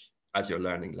speak as you're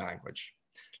learning language.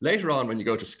 Later on, when you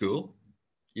go to school,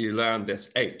 you learn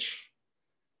this H,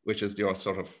 which is your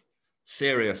sort of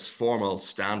serious, formal,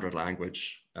 standard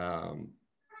language.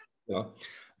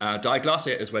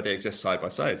 Diglossia is where they exist side by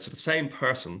side. So the same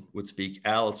person would speak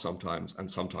L sometimes and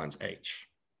sometimes H.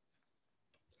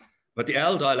 But the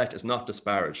L dialect is not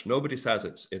disparaged. Nobody says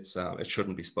it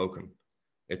shouldn't be spoken.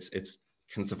 It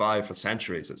can survive for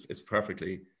centuries. It's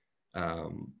perfectly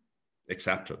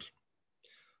accepted.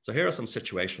 So here are some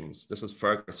situations. This is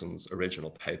Ferguson's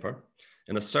original paper.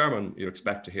 In a sermon, you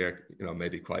expect to hear,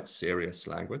 maybe quite serious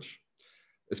language.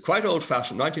 It's quite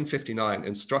old-fashioned, 1959,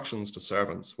 instructions to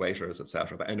servants, waiters,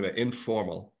 etc. But anyway,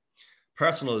 informal.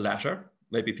 Personal letter,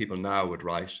 maybe people now would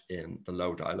write in the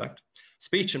low dialect.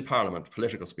 Speech in Parliament,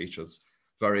 political speeches,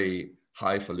 very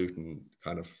highfalutin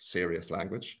kind of serious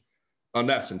language.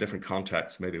 Unless in different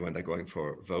contexts, maybe when they're going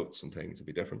for votes and things, it'd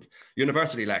be different.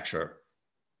 University lecture,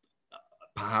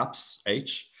 perhaps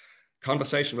H.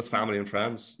 Conversation with family and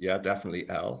friends, yeah, definitely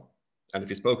L. And if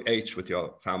you spoke H with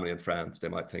your family and friends, they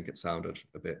might think it sounded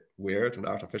a bit weird and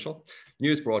artificial.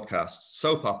 News broadcasts,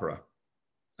 soap opera,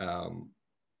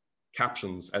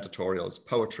 captions, editorials,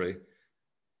 poetry,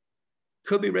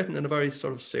 could be written in a very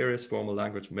sort of serious formal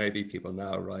language. Maybe people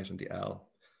now write in the L.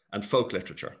 And folk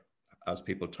literature, as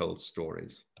people told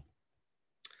stories.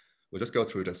 We'll just go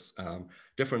through this.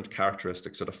 Different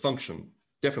characteristics, sort of function,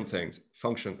 different things.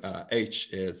 Function, H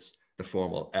is the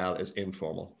formal, L is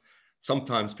informal.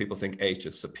 Sometimes people think H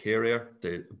is superior.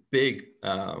 The big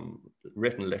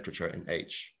written literature in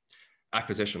H.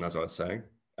 Acquisition, as I was saying,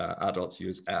 adults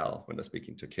use L when they're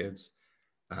speaking to kids,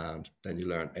 and then you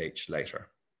learn H later.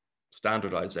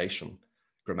 Standardization,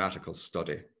 grammatical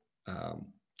study.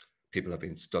 People have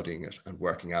been studying it and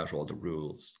working out all the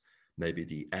rules. Maybe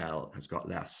the L has got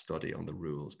less study on the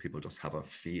rules. People just have a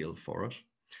feel for it.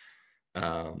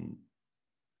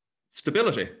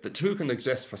 Stability, the two can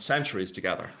exist for centuries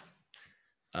together.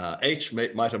 H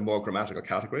might have more grammatical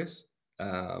categories,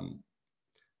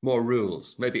 more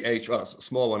rules. Maybe H, well, it's a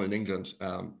small one in England,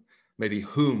 maybe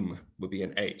whom would be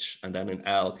in H, and then in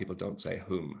L, people don't say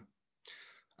whom.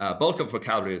 Bulk of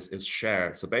vocabulary is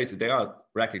shared. So basically they are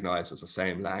recognized as the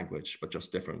same language, but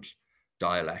just different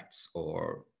dialects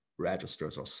or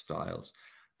registers or styles,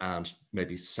 and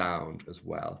maybe sound as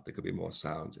well. There could be more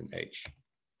sounds in H.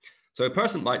 So a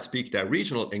person might speak their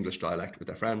regional English dialect with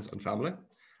their friends and family,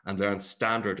 and learn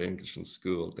standard English in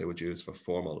school they would use for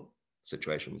formal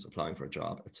situations, applying for a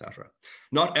job, etc.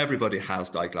 Not everybody has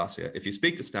diglossia. If you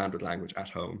speak the standard language at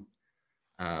home,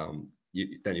 then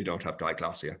you don't have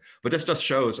diglossia. But this just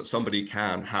shows that somebody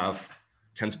can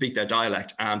speak their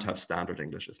dialect and have standard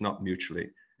English. It's not mutually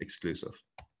exclusive.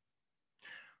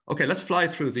 Okay, let's fly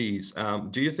through these.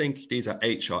 Do you think these are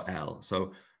H or L?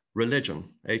 So religion,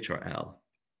 H or L?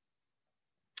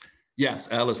 Yes,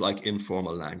 L is like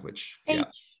informal language. H.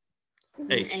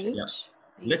 Yeah. H. Yeah.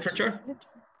 Literature?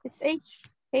 It's H.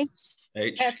 H.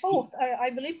 H. Both. I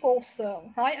believe both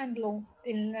high and low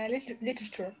in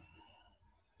literature.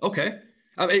 Okay.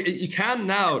 I mean, you can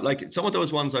now, like some of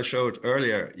those ones I showed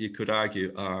earlier, you could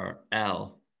argue are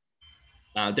L.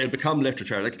 They become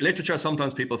literature. Like literature,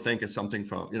 sometimes people think is something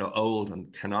from, old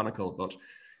and canonical, but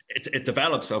it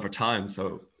develops over time.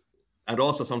 So, and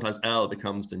also sometimes L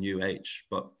becomes the new H.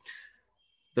 But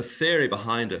the theory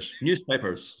behind it,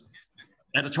 newspapers,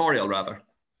 editorial rather.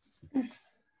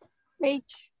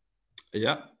 H.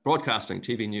 Yeah, broadcasting,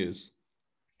 TV news.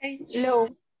 H. Low.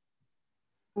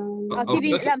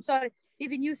 TV. Okay. I'm sorry.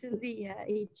 TV news will be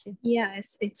H.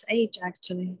 Yes, it's H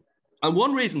actually. And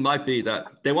one reason might be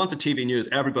that they want the TV news,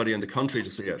 everybody in the country to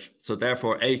see it. So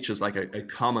therefore H is like a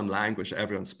common language that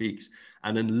everyone speaks.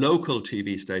 And in local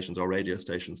TV stations or radio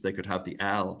stations, they could have the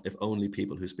L if only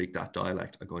people who speak that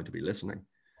dialect are going to be listening.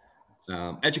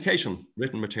 Education,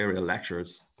 written material,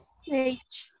 lectures.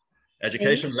 H.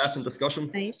 Education, H. lesson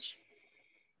discussion. H.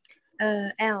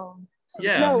 L.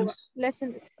 Yeah. No,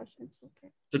 lesson discussions.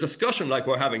 Okay. The discussion like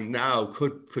we're having now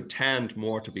could tend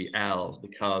more to be L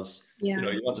because you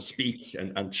want to speak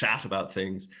and chat about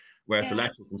things, whereas the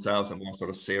lectures themselves are more sort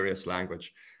of serious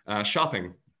language.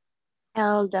 Shopping.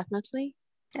 L, definitely.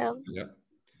 L.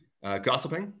 Yeah.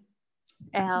 Gossiping.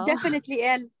 L. Definitely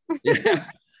L. Yeah.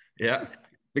 Yeah.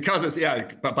 Because it's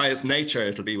by its nature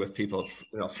it'll be with people,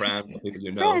 friends or people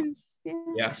you know. Friends. Yeah.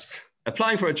 Yes.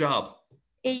 Applying for a job.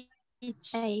 H.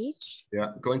 H. Yeah.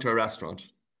 Going to a restaurant.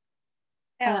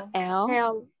 L.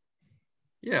 L.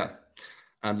 Yeah.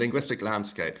 And linguistic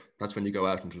landscape. That's when you go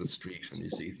out into the street and you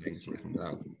see things written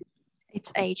down.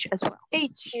 It's H as well.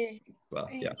 H. Well,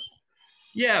 H. yeah.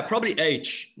 Yeah, probably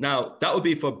H. Now, that would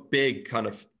be for big kind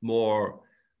of more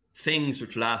things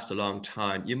which last a long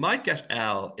time. You might get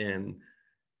L in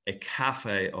a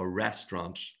cafe or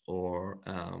restaurant or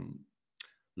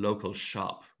local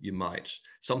shop. You might.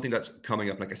 Something that's coming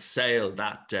up like a sale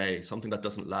that day, something that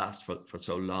doesn't last for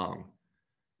so long.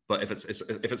 But if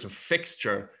it's a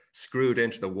fixture screwed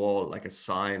into the wall like a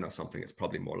sign or something, it's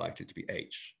probably more likely to be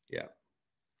H. Yeah.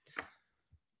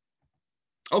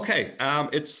 Okay,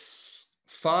 it's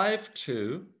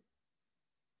 5-2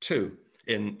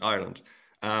 in Ireland.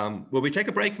 Will we take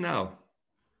a break now?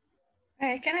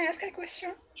 Can I ask a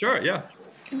question? Sure, yeah.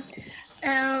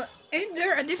 Is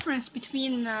there a difference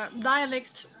between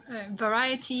dialect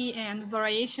variety and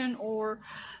variation, or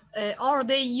are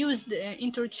they used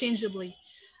interchangeably?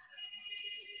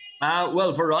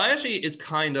 Well, variety is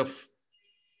kind of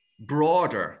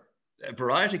broader.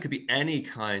 Variety could be any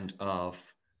kind of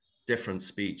different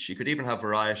speech. You could even have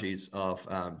varieties of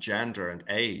gender and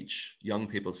age, young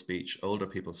people's speech, older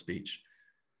people's speech,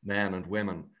 men and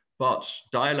women. But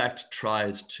dialect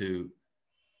tries to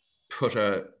put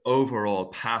an overall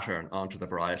pattern onto the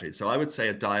variety. So I would say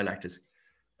a dialect is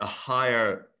a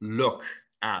higher look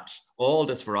at all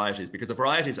these varieties, because the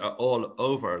varieties are all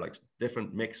over, like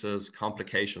different mixes,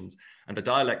 complications, and the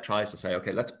dialect tries to say,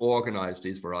 okay, let's organize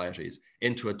these varieties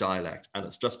into a dialect, and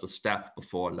it's just a step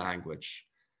before language.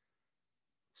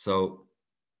 So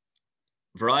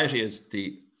variety is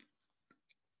the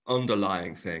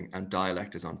underlying thing, and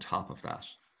dialect is on top of that,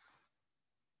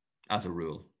 as a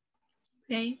rule.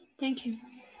 Okay, thank you.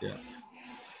 Yeah.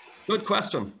 Good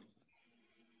question.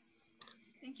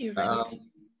 Thank you very much.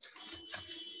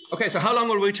 Okay, so how long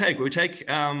will we take? Will we take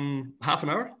half an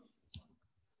hour?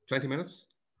 20 minutes?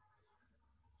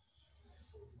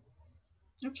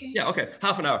 Okay. Yeah, okay,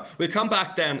 half an hour. We'll come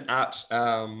back then at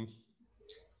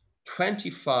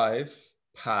 25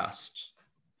 past,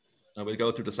 and we'll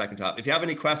go through the second half. If you have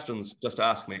any questions, just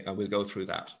ask me and we'll go through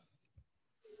that.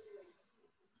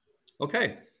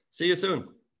 Okay, see you soon.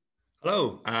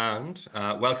 Hello, and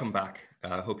welcome back.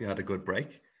 Hope you had a good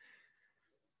break.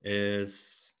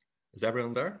 Is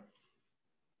everyone there?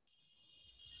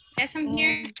 Yes, I'm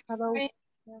here. Hello.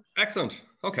 Excellent.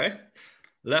 Okay.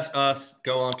 Let us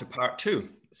go on to part 2.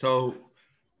 So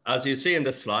as you see in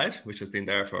this slide, which has been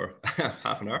there for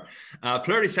half an hour,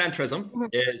 pluricentrism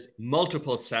is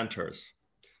multiple centers.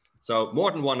 So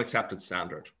more than one accepted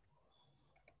standard.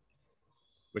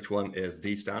 Which one is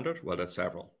the standard? Well, there's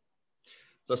several.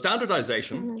 So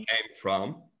standardization came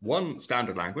from one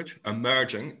standard language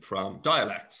emerging from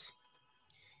dialects,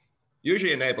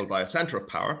 usually enabled by a center of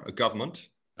power, a government.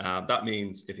 That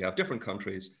means if you have different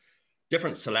countries,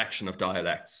 different selection of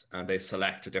dialects, and they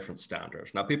select a different standard.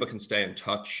 Now, people can stay in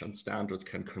touch and standards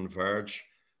can converge,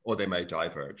 or they may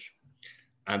diverge.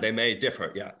 And they may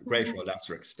differ, greater or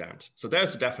lesser extent. So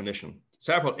there's the definition.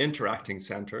 Several interacting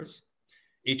centers,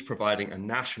 each providing a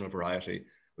national variety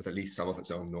with at least some of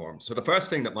its own norms. So the first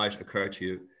thing that might occur to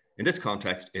you in this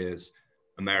context is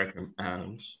American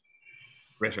and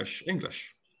British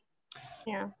English.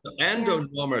 Yeah. So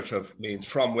endonormative means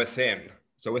from within.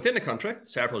 So within the country,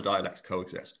 several dialects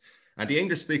coexist. And the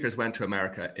English speakers went to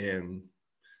America in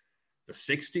the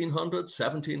 1600s,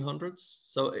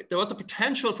 1700s. So there was a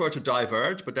potential for it to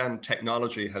diverge, but then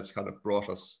technology has kind of brought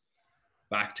us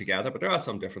back together, but there are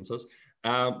some differences.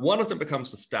 One of them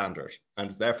becomes the standard,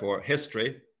 and therefore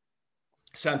history,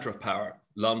 center of power,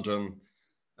 London,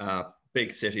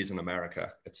 big cities in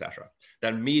America, etc.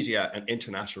 Then media and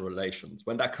international relations.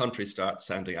 When that country starts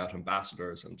sending out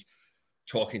ambassadors and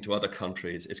talking to other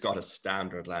countries, it's got a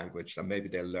standard language, and maybe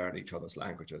they'll learn each other's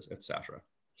languages, etc.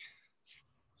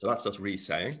 So that's just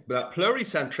re-saying. But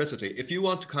pluricentricity, if you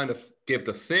want to kind of give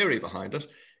the theory behind it,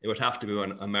 it would have to be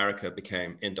when America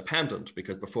became independent,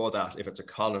 because before that, if it's a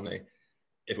colony,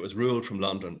 if it was ruled from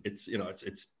London, it's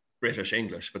British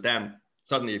English. But then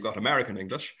suddenly you've got American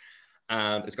English,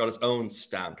 and it's got its own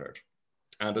standard.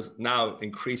 And there's now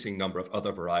increasing number of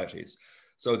other varieties.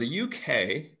 So the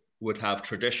UK would have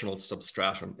traditional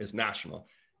substratum is national.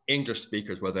 English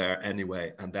speakers were there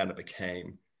anyway, and then it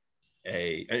came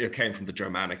from the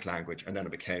Germanic language, and then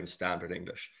it became standard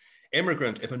English.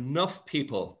 Immigrant, if enough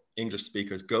people, English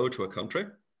speakers, go to a country,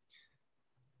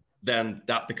 then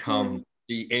that becomes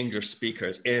the English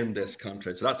speakers in this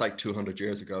country. So that's like 200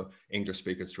 years ago, English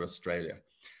speakers to Australia.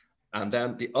 And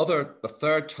then the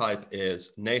third type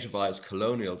is nativized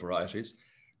colonial varieties.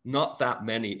 Not that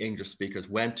many English speakers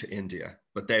went to India,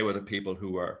 but they were the people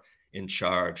who were in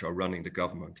charge or running the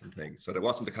government and things. So there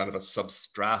wasn't a kind of a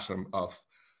substratum of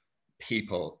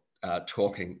people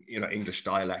talking, English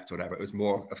dialects or whatever. It was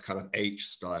more of kind of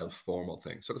H-style formal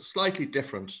thing. So there's slightly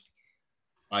different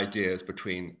ideas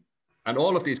between, and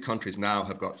all of these countries now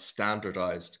have got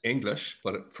standardized English,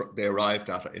 but they arrived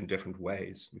at it in different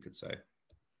ways, we could say.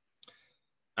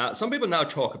 Some people now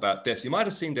talk about this. You might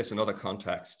have seen this in other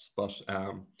contexts, but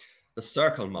the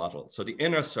circle model. So the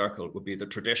inner circle would be the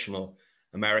traditional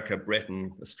America,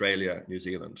 Britain, Australia, New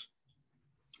Zealand.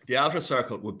 The outer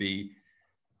circle would be,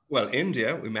 well,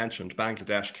 India, we mentioned,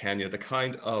 Bangladesh, Kenya, the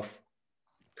kind of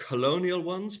colonial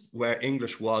ones where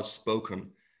English was spoken,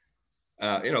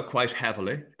 quite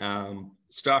heavily,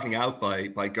 starting out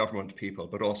by government people,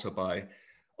 but also by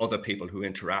other people who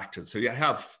interacted. So you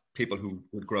have people who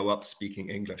would grow up speaking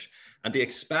English. And the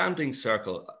expanding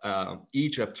circle,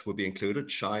 Egypt would be included,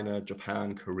 China,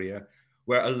 Japan, Korea,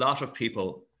 where a lot of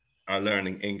people are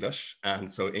learning English. And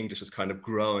so English is kind of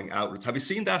growing outwards. Have you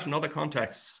seen that in other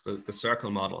contexts, the circle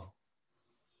model?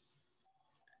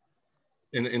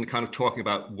 In kind of talking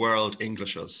about world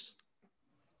Englishes?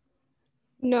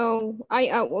 No,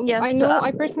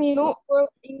 I personally know world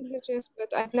Englishes,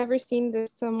 but I've never seen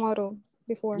this model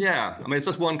before. Yeah, I mean, it's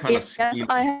just one kind of scheme. Yes,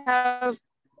 I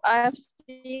have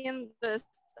seen this,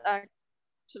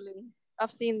 actually.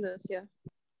 I've seen this, yeah.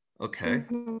 Okay.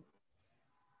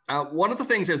 One of the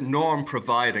things is norm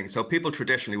providing. So people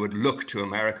traditionally would look to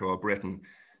America or Britain.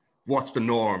 What's the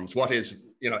norms? What is,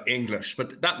 English?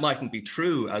 But that mightn't be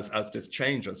true as this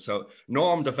changes. So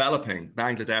norm developing,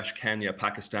 Bangladesh, Kenya,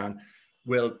 Pakistan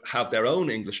will have their own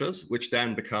Englishes, which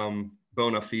then become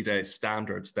bona fide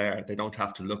standards there. They don't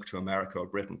have to look to America or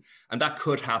Britain. And that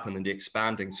could happen in the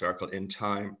expanding circle in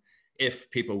time if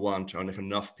people want, and if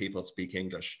enough people speak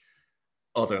English,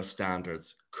 other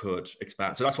standards could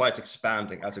expand. So that's why it's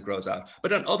expanding as it grows out.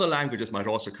 But then other languages might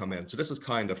also come in. So this is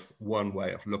kind of one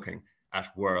way of looking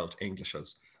at world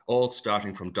Englishes, all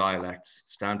starting from dialects,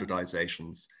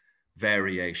 standardizations,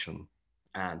 variation,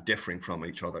 and differing from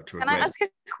each other to a Can I ask a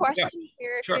question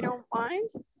here, if sure. you don't mind?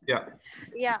 Yeah.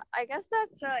 Yeah, I guess that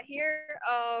here,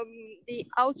 the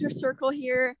outer circle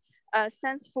here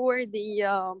stands for the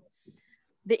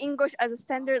English as a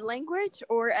standard language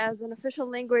or as an official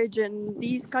language in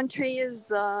these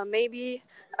countries, maybe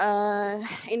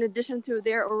in addition to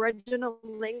their original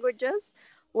languages,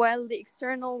 while the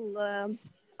external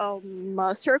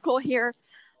circle here,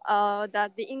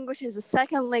 that the English is a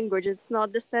second language. It's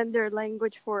not the standard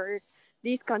language for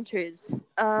these countries.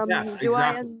 Yes, do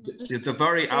exactly. The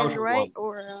very outer right, one.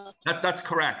 or that's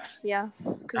correct. Yeah.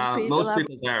 Most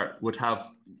people there would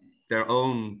have their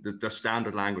own, the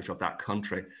standard language of that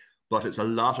country. but it's a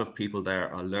lot of people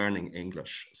there are learning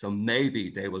English. So maybe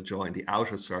they will join the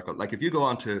outer circle. Like if you go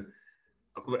on to,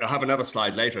 I have another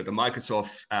slide later, the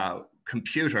Microsoft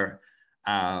computer,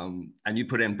 and you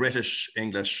put in British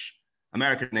English,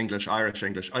 American English, Irish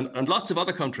English, and lots of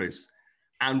other countries.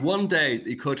 And one day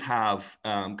you could have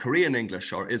Korean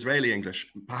English or Israeli English,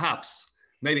 perhaps,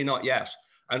 maybe not yet.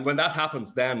 And when that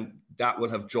happens, then that will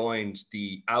have joined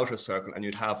the outer circle and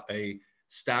you'd have a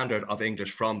standard of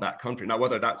English from that country. Now,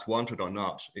 whether that's wanted or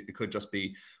not, it could just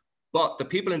be, but the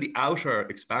people in the outer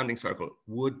expanding circle,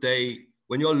 would they,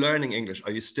 when you're learning English,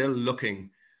 are you still looking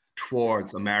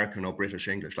towards American or British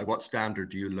English? Like what standard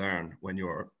do you learn when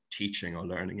you're teaching or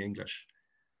learning English?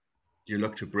 Do you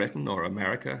look to Britain or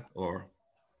America or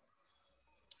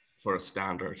for a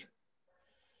standard?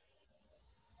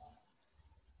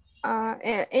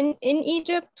 In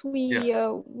Egypt,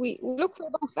 we look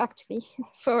for both actually.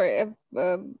 For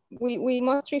we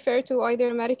must refer to either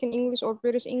American English or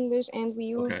British English, and we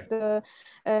use the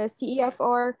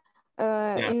CEFR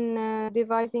in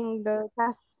devising the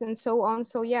tests and so on.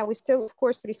 So yeah, we still of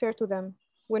course refer to them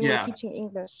when we're teaching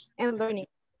English and learning.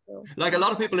 So, like a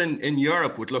lot of people in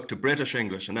Europe would look to British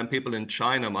English, and then people in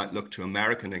China might look to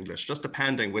American English, just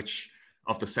depending which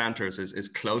of the centers is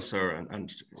closer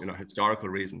and you know, historical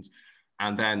reasons.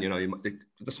 And then, you know,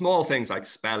 the small things like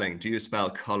spelling, do you spell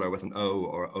color with an O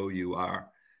or O-U-R?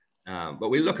 But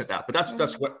we look at that, but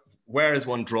that's where is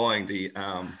one drawing the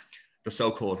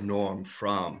so-called norm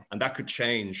from? And that could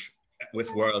change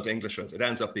with world Englishes. It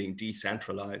ends up being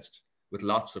decentralized with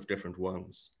lots of different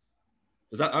ones.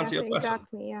 Does that answer your question?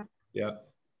 Exactly, yeah.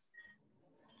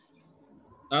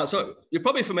 Yeah. So you're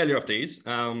probably familiar with these.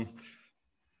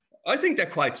 I think they're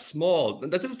quite small.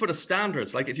 This is for the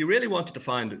standards. Like if you really wanted to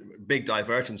find big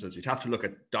divergences, you'd have to look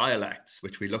at dialects,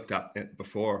 which we looked at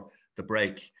before the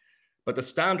break. But the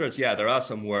standards, yeah, there are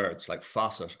some words like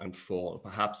faucet and fall.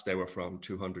 Perhaps they were from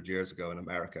 200 years ago in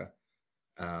America.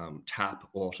 Tap,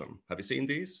 autumn. Have you seen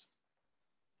these?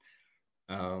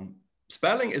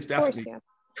 Spelling is definitely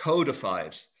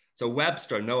codified. So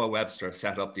Noah Webster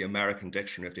set up the American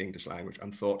Dictionary of the English language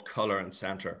and thought color and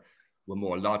center were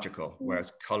more logical,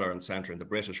 whereas color and center in the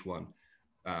British one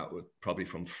were probably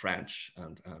from French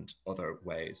and other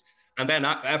ways. And then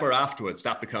ever afterwards,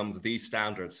 that becomes the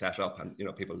standard set up, and you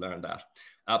know, people learn that.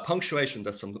 Punctuation,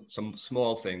 there's some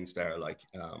small things there, like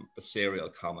the cereal,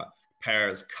 comma,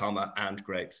 pears, comma, and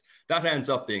grapes. That ends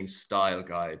up being style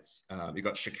guides. You've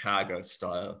got Chicago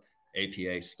style,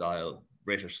 APA style,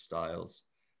 British styles.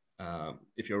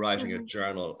 If you're writing a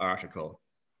journal article,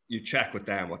 you check with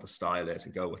them what the style is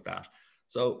and go with that.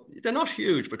 So they're not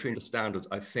huge between the standards,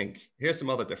 I think. Here's some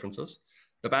other differences.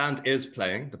 The band is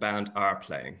playing, the band are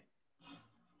playing.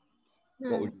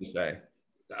 What would you say?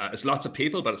 It's lots of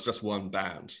people, but it's just one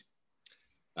band.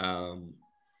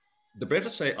 The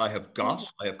British say, I have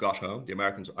got home. The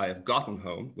Americans, I have gotten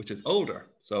home, which is older.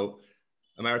 So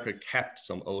America kept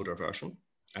some older version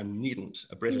and needn't.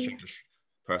 A British English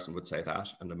person would say that,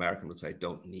 and the American would say,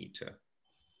 don't need to.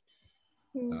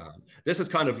 This is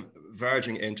kind of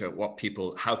verging into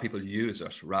how people use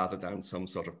it rather than some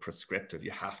sort of prescriptive,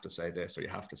 you have to say this or you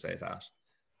have to say that.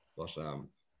 But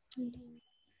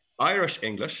Irish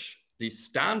English, the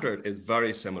standard is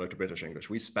very similar to British English.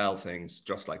 We spell things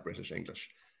just like British English.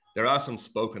 There are some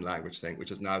spoken language thing,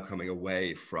 which is now coming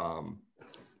away from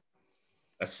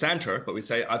a center, but we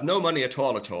say, I've no money at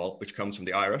all, which comes from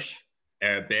the Irish,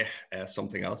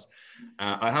 something else.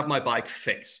 I have my bike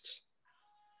fixed.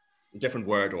 Different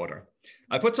word order.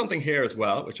 I put something here as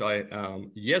well, which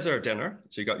yeser dinner.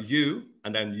 So you got you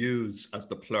and then use as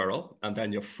the plural, and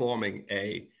then you're forming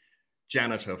a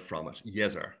genitive from it,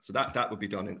 yeser. So that would be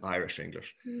done in Irish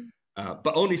English.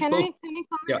 But only Can I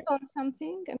comment on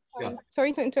something?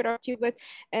 Sorry to interrupt you, but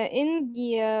in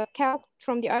the calc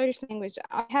from the Irish language,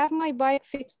 I have my bike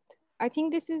fixed. I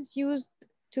think this is used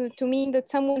to mean that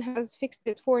someone has fixed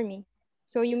it for me.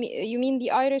 So you mean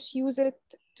the Irish use it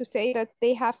to say that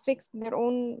they have fixed their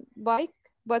own bike,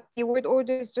 but the word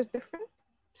order is just different?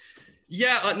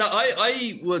 Yeah, no,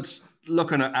 I would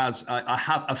look at it as I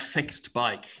have a fixed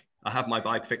bike. I have my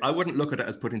bike fixed. I wouldn't look at it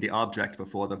as putting the object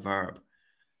before the verb.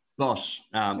 But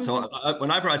so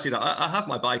whenever I see that, I have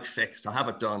my bike fixed, I have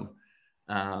it done.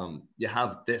 You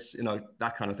have this, you know,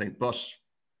 that kind of thing. But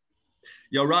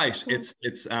you're right. It's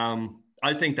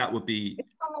I think that would be.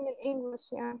 It's common in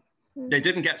English, yeah. They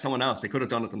didn't get someone else. They could have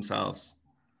done it themselves.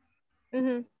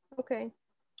 Okay.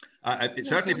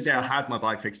 Certainly, if you say I had my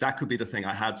bike fixed, that could be the thing.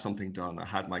 I had something done. I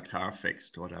had my car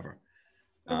fixed or whatever.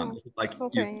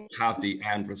 You have the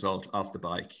end result of the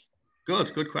bike.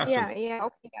 Good question. Yeah,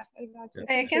 okay, yes,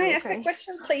 exactly. Can I ask a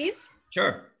question, please?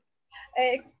 Sure.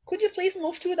 Could you please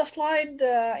move to the slide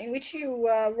in which you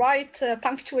write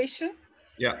punctuation?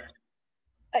 Yeah.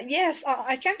 Yes,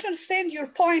 I can't understand your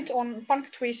point on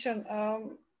punctuation.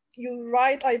 You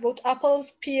write, I bought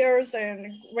apples, pears,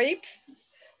 and grapes.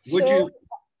 Would So you?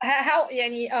 how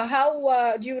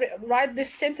do you write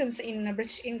this sentence in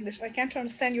British English? I can't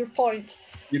understand your point.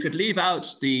 You could leave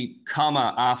out the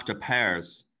comma after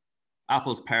pears,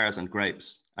 apples, pears, and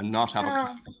grapes, and not have a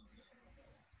comma.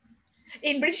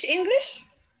 In British English?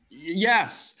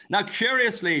 Yes. Now,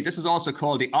 curiously, this is also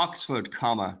called the Oxford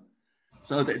comma.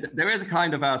 So there is a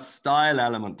kind of a style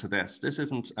element to this. This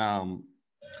isn't,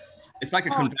 it's like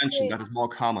a convention that is more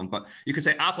common, but you could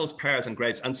say apples, pears, and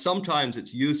grapes. And sometimes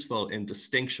it's useful in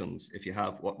distinctions if you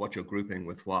have what you're grouping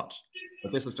with what.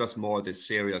 But this is just more the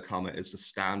serial comma is the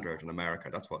standard in America.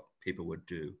 That's what people would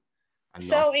do. And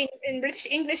so in British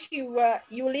English, you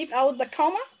leave out the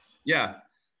comma? Yeah.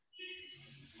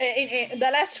 In the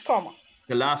last comma?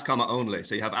 The last comma only.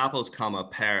 So you have apples, comma,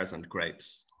 pears, and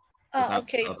grapes.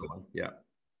 Okay. Yeah.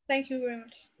 Thank you very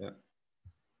much. Yeah.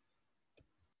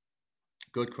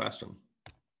 Good question.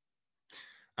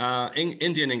 In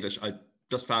Indian English, I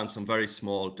just found some very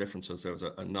small differences. There was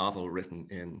a novel written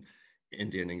in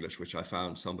Indian English, which I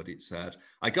found somebody said,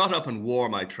 I got up and wore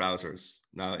my trousers.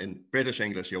 Now, in British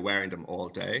English, you're wearing them all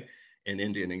day. In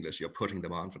Indian English, you're putting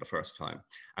them on for the first time.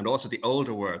 And also the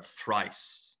older word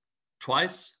thrice,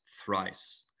 twice,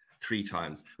 thrice, 3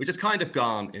 times, which is kind of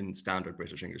gone in standard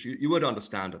British English. You would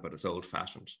understand it, but it's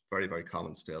old-fashioned, very, very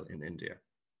common still in India.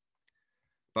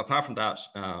 But apart from that,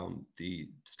 the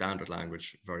standard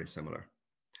language, very similar.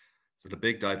 So the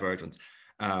big divergence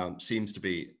seems to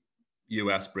be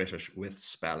US British with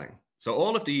spelling. So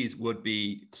all of these would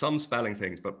be some spelling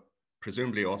things, but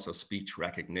presumably also speech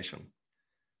recognition.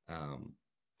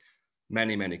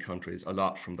 Many, many countries, a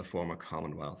lot from the former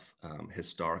Commonwealth,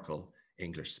 historical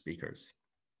English speakers.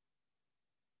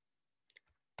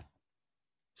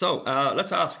 So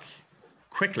let's ask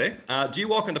quickly, do you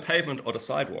walk on the pavement or the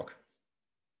sidewalk?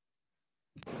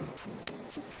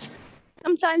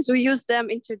 Sometimes we use them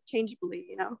interchangeably,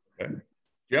 you know. Okay. Do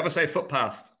you ever say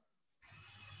footpath?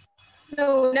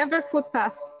 No, never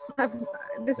footpath.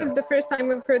 This is the first time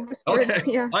we've heard this word.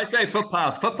 Yeah. I say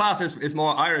footpath. Footpath is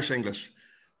more Irish English,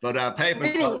 but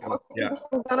pavement. Really? Sidewalk, okay. Yeah.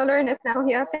 I'm gonna learn it now.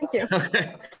 Yeah, thank you.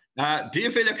 Okay. Do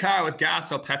you fill your car with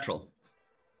gas or petrol?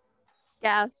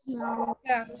 Gas. No.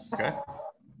 Yes. Okay.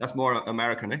 That's more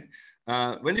American,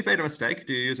 eh? When you've made a mistake,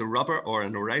 do you use a rubber or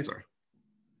an eraser?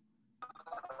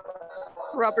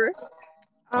 Rubber.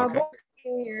 Okay. Both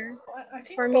here. I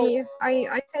think for me,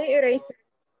 I say eraser.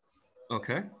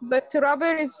 Okay. But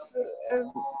rubber is,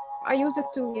 I use it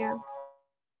too, yeah.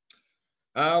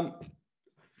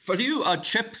 For you, are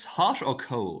chips hot or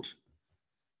cold?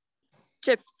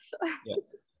 Chips. Yeah.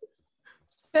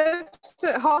 Chips,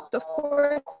 hot, of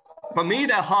course. For me,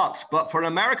 they're hot, but for an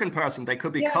American person, they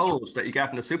could be cold that you get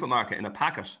in the supermarket in a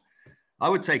packet. I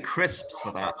would say crisps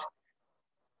for that.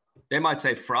 They might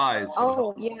say fries.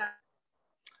 Oh, yeah.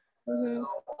 Mm-hmm.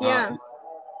 Yeah.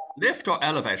 Lift or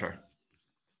elevator?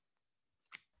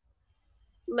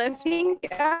 I think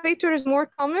elevator is more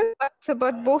common,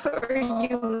 but both are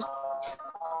used.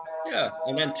 Yeah,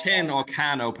 and then tin or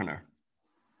can opener?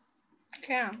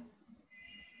 Can.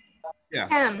 Yeah.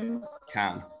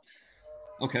 Can.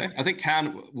 Okay, I think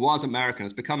can was American.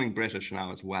 It's becoming British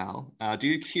now as well. Do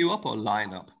you queue up or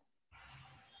line up?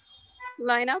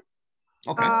 Line up.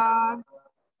 Okay.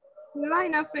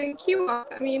 Line up and queue up.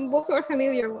 I mean, both are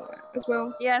familiar as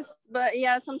well. Yes, but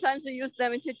yeah, sometimes we use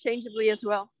them interchangeably as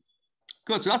well.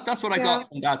 Good. So that's what I got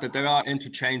from that they are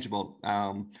interchangeable.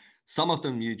 Some of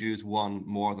them you'd use one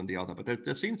more than the other, but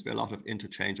there seems to be a lot of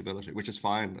interchangeability, which is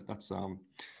fine. That's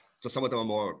just some of them are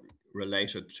more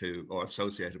related to or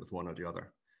associated with one or the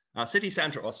other. City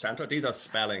centre or centre, these are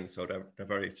spelling, so they're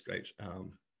very straight.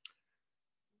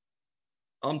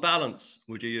 On balance,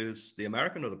 would you use the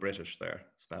American or the British there,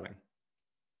 spelling?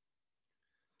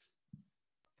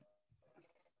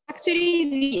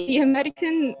 Actually, the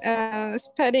American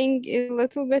spelling is a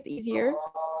little bit easier.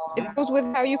 It goes with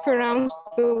how you pronounce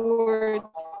the word.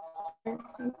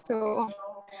 So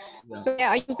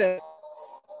yeah, I use it.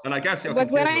 And I guess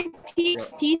but when I teach.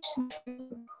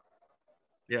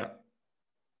 Yeah.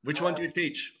 Which one do you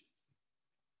teach?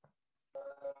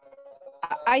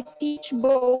 I teach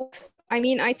both. I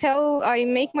mean, I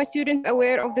make my students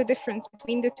aware of the difference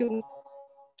between the two.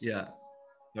 Yeah,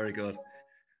 very good.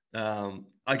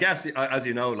 I guess, as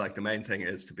you know, like the main thing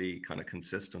is to be kind of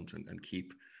consistent and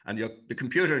keep, and the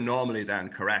computer normally then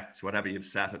corrects whatever you've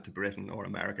set it to Britain or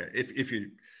America, if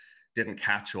you didn't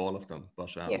catch all of them.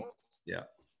 But yeah.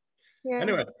 Yeah.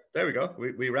 Anyway, there we go.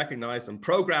 We recognize them.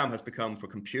 Program has become for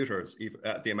computers,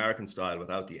 the American style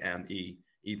without the ME,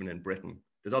 even in Britain.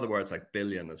 There's other words like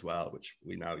billion as well, which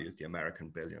we now use the American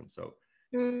billion. So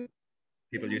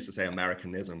people used to say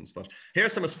Americanisms, but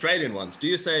here's some Australian ones. Do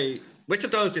you say, which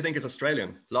of those do you think is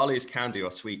Australian? Lollies, candy,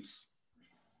 or sweets?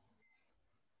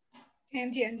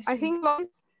 Candy and I think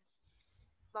lollies.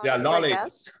 Yeah, lollies. I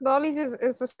guess. Lollies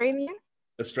is Australian.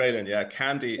 Australian, yeah.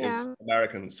 Candy is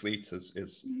American, sweets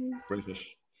is British.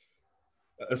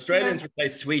 Australians would say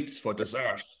sweets for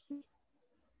dessert.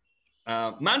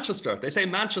 Manchester, they say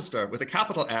Manchester with a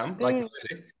capital M, like the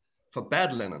city, for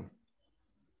bed linen.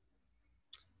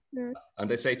 And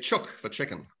they say chook for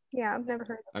chicken. Yeah, I've never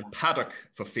heard of that. And paddock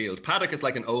for field. Paddock is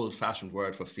like an old-fashioned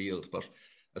word for field, but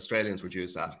Australians would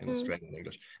use that in Australian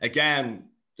English. Again,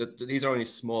 these are only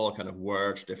small kind of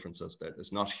word differences.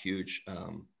 There's not huge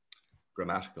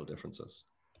grammatical differences.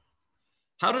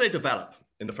 How do they develop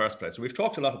in the first place? So we've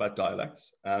talked a lot about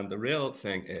dialects, and the real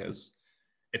thing is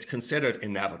it's considered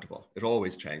inevitable. It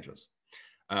always changes.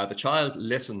 The child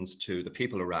listens to the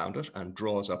people around it and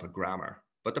draws up a grammar.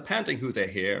 But depending who they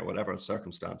hear, whatever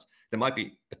circumstance, they might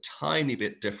be a tiny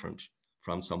bit different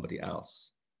from somebody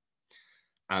else.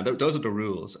 And those are the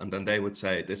rules. And then they would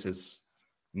say, this is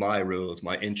my rules,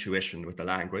 my intuition with the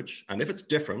language. And if it's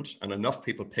different and enough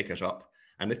people pick it up,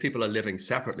 and if people are living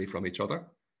separately from each other,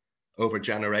 over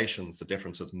generations, the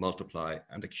differences multiply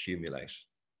and accumulate.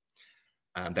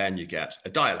 And then you get a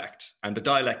dialect. And the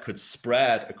dialect could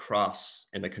spread across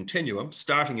in a continuum,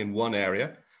 starting in one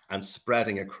area and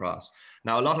spreading across.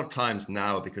 Now, a lot of times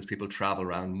now, because people travel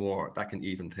around more, that can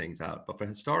even things out. But for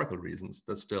historical reasons,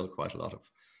 there's still quite a lot of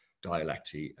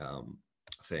dialecty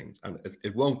things. And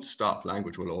it won't stop.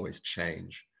 Language will always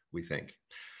change, we think.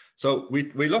 So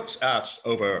we looked at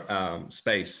over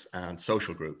space and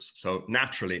social groups. So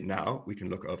naturally now we can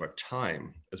look over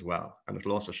time as well. And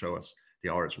it'll also show us the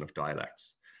origin of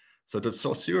dialects. So the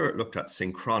Saussure looked at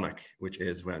synchronic, which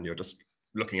is when you're just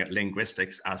looking at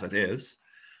linguistics as it is,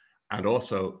 and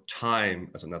also time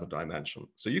as another dimension.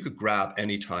 So you could grab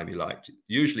any time you liked,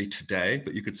 usually today,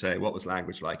 but you could say, what was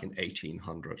language like in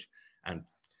 1800, and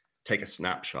take a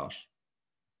snapshot.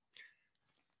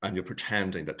 And you're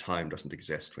pretending that time doesn't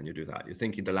exist when you do that. You're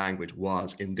thinking the language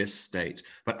was in this state,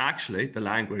 but actually the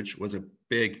language was a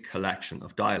big collection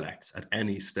of dialects at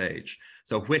any stage.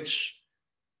 So which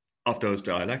of those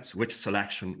dialects, which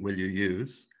selection will you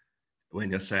use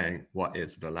when you're saying what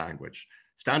is the language?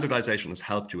 Standardization has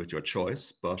helped you with your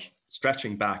choice, but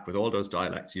stretching back with all those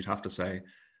dialects, you'd have to say,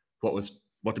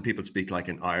 what do people speak like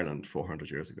in Ireland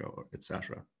 400 years ago,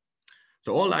 etc.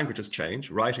 So all languages change,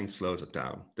 writing slows it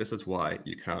down. This is why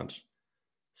you can't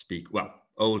speak, well,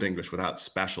 Old English without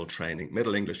special training.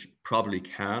 Middle English probably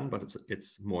can, but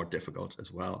it's more difficult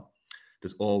as well.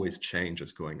 There's always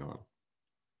changes going on.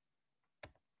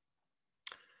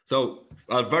 So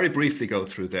I'll very briefly go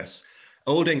through this.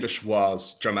 Old English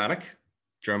was Germanic.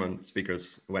 German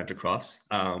speakers went across,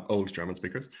 old German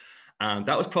speakers. And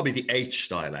that was probably the H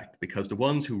dialect, because the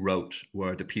ones who wrote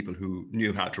were the people who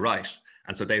knew how to write.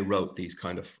 And so they wrote these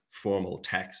kind of formal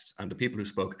texts, and the people who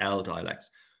spoke L dialects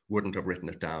wouldn't have written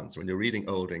it down. So when you're reading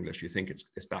Old English, you think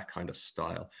it's that kind of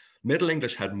style. Middle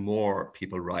English had more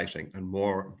people writing and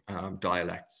more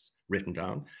dialects written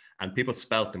down, and people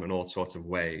spelt them in all sorts of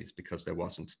ways because there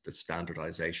wasn't the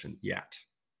standardization yet.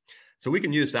 So we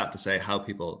can use that to say how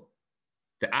people,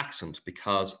 the accent,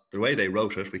 because the way they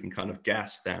wrote it, we can kind of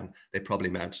guess then they probably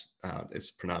meant it's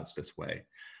pronounced this way.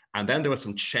 And then there were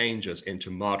some changes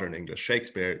into modern English.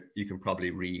 Shakespeare, you can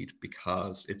probably read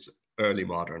because it's early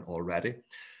modern already.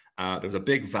 There was a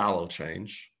big vowel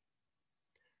change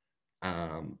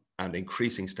and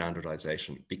increasing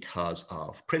standardization because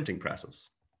of printing presses.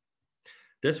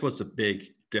 This was the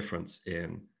big difference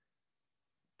in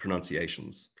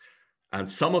pronunciations. And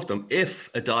some of them, if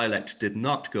a dialect did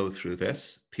not go through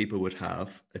this, people would have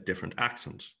a different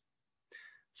accent.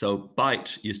 So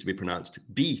bite used to be pronounced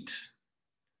beat,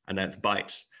 and then it's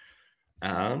bite.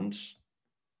 And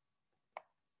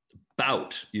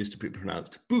bout used to be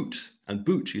pronounced boot, and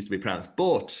boot used to be pronounced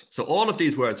boat. So all of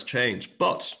these words change.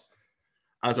 But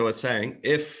as I was saying,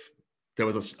 if there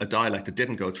was a dialect that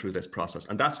didn't go through this process,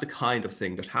 and that's the kind of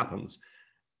thing that happens,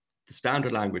 the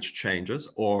standard language changes,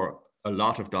 or a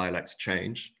lot of dialects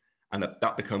change, and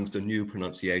that becomes the new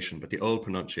pronunciation, but the old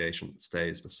pronunciation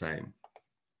stays the same.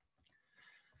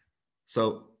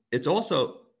 So it's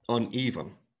also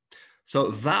uneven. So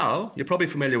thou, you're probably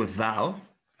familiar with thou,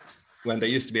 when there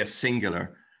used to be a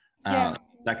singular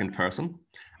second person.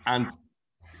 And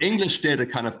English did a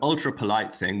kind of ultra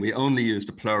polite thing. We only use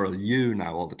the plural you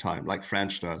now all the time, like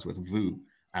French does with vous.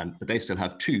 but they still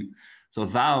have two. So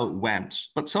thou went,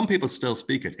 but some people still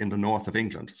speak it in the north of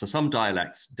England. So some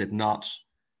dialects did not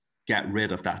get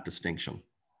rid of that distinction.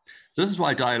 So this is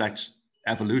why dialect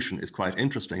evolution is quite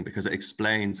interesting, because it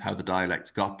explains how the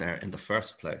dialects got there in the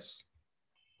first place.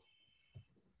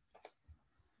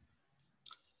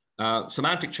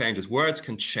 Semantic changes. Words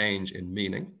can change in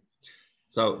meaning.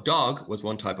 So dog was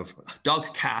one type of,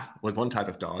 dog cat was one type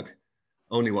of dog,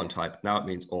 only one type. Now it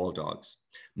means all dogs.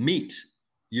 Meat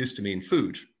used to mean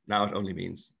food. Now it only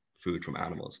means food from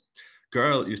animals.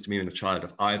 Girl used to mean a child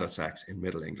of either sex in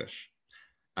Middle English.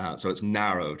 So it's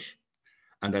narrowed.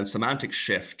 And then semantic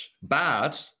shift.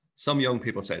 Bad, some young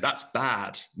people say that's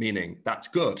bad, meaning that's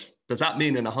good. Does that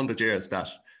mean in 100 years that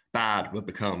bad will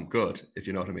become good, if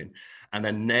you know what I mean? And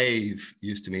then knave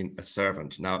used to mean a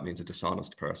servant. Now it means a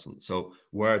dishonest person. So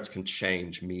words can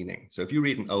change meaning. So if you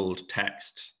read an old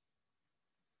text,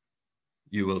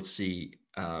 you will see,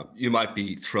 you might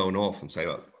be thrown off and say,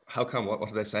 well, how come, what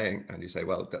are they saying? And you say,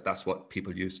 well, that's what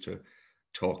people used to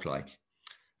talk like.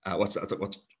 What's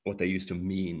what they used to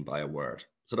mean by a word.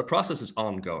 So the process is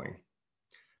ongoing.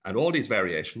 And all these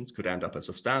variations could end up as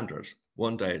a standard.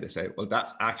 One day they say, well,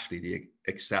 that's actually the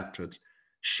accepted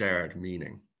shared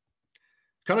meaning.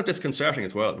 It's kind of disconcerting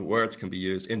as well. Words can be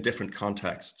used in different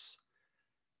contexts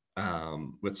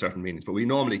with certain meanings, but we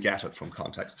normally get it from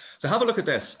context. So have a look at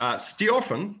this.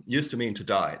 Stiorfen used to mean to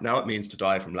die. Now it means to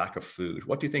die from lack of food.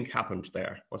 What do you think happened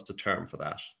there? What's the term for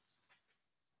that?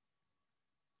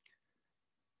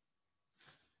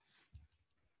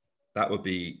 That would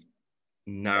be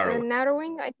narrow.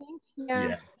 Narrowing, I think. Yeah.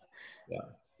 Yeah. Yeah.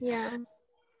 Yeah.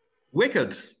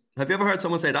 Wicked. Have you ever heard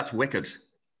someone say that's wicked?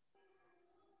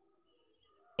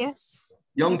 Yes.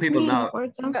 Young It's people me, now. for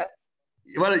example.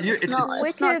 Well,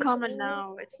 It's not common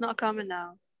now. It's not common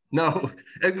now. No,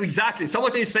 exactly. Some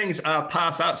of these things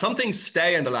pass out. Some things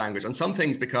stay in the language, and some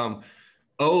things become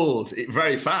old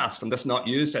very fast, and that's not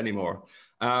used anymore.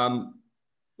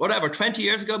 Whatever, 20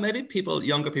 years ago, maybe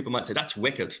younger people might say that's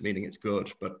wicked, meaning it's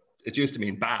good, but it used to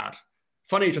mean bad.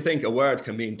 Funny to think a word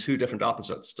can mean two different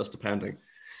opposites, just depending.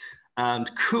 And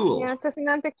cool. Yeah, it's a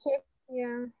semantic shift.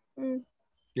 Yeah. Mm.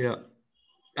 Yeah.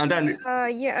 And then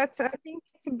yeah, I think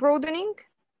it's broadening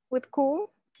with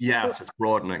cool. Yes, it's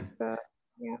broadening. Yeah.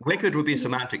 Wicked would be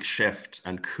semantic shift,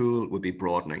 and cool would be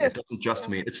broadening. It doesn't just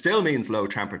mean, it still means low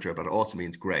temperature, but it also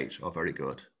means great or very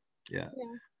good. Yeah.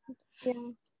 Yeah.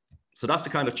 So that's the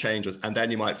kind of changes. And then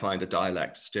you might find a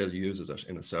dialect still uses it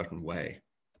in a certain way,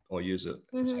 or use it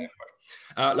the same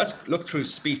way. Let's look through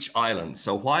speech islands.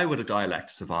 So why would a dialect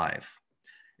survive?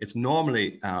 It's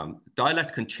normally,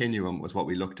 dialect continuum was what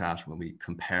we looked at when we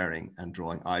comparing and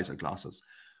drawing isoglasses.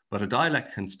 But a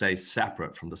dialect can stay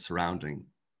separate from the surrounding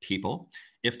people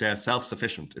if they're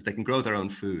self-sufficient, if they can grow their own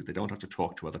food, they don't have to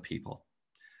talk to other people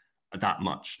that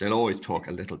much. They'll always talk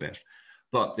a little bit,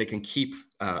 but they can keep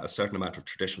a certain amount of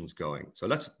traditions going. So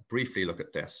let's briefly look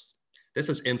at this. This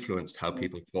has influenced how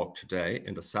people talk today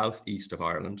in the southeast of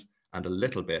Ireland and a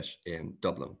little bit in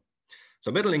Dublin.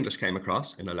 So Middle English came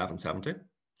across in 1170.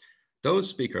 Those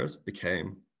speakers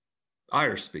became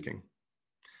Irish speaking.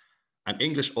 And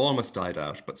English almost died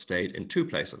out, but stayed in two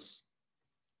places,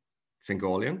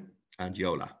 Fingalian and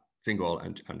Yola, Fingal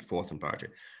and Forth and Bargy.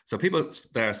 So people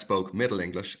there spoke Middle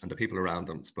English and the people around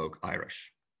them spoke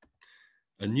Irish.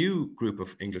 A new group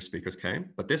of English speakers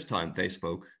came, but this time they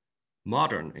spoke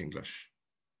modern English.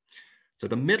 So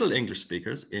the Middle English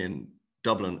speakers in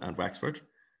Dublin and Wexford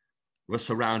were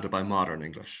surrounded by modern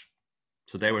English.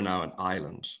 So they were now an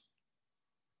island,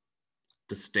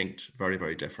 distinct, very,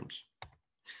 very different.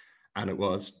 And it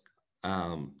was,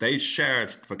 they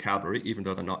shared vocabulary, even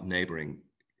though they're not neighboring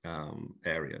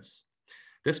areas.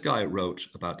 This guy wrote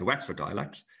about the Wexford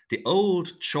dialect. The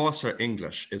old Chaucer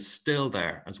English is still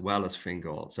there, as well as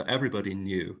Fingal. So everybody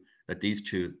knew that these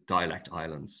two dialect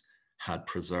islands had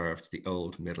preserved the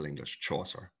old Middle English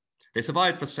Chaucer. They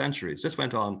survived for centuries. This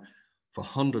went on for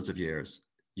hundreds of years.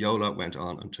 Yola went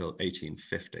on until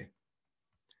 1850,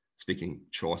 speaking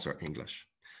Chaucer English.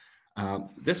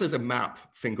 This is a map,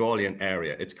 Fingalian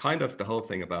area. It's kind of the whole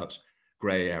thing about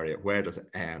grey area. Where does it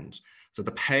end? So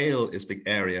the Pyle is the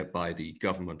area by the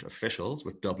government officials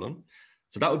with Dublin.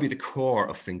 So that would be the core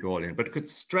of Fingalian, but it could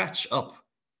stretch up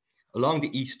along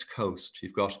the east coast.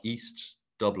 You've got East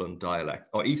Dublin dialect,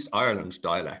 or East Ireland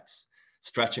dialects,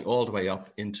 stretching all the way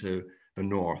up into the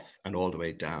north and all the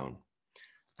way down.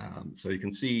 So you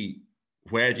can see,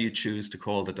 where do you choose to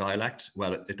call the dialect?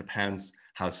 Well, it depends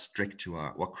how strict you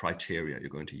are, what criteria you're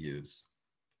going to use.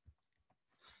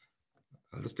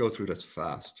 I'll just go through this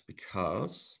fast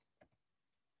because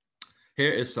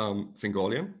here is some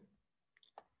Fingalian.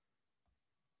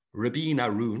 Rabin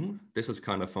Arun, this is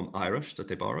kind of from Irish that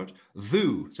they borrowed.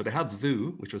 Thou, so they had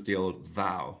thou, which was the old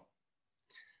thou.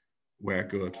 Were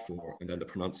good for, and then the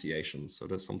pronunciations. So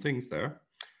there's some things there.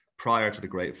 Prior to the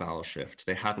great vowel shift,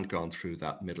 they hadn't gone through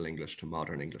that Middle English to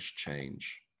Modern English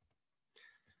change.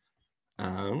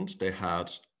 And they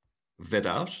had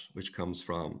vidout, which comes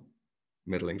from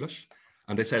Middle English.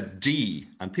 And they said D,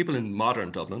 and people in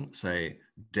modern Dublin say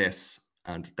this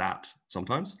and that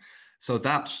sometimes. So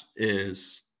that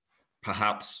is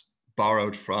perhaps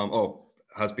borrowed from, or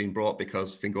has been brought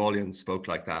because Fingalians spoke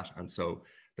like that. And so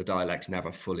the dialect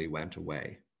never fully went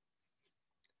away.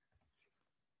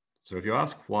 So if you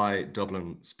ask why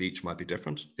Dublin speech might be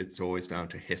different, it's always down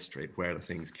to history, where the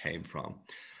things came from.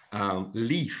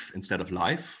 Leaf instead of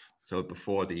life, so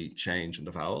before the change in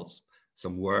the vowels,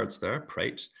 some words there,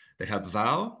 prate. They had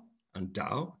thou and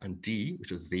thou and d,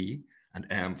 which is thee, and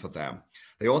m for them.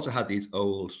 They also had these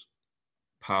old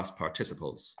past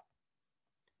participles,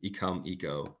 ecum,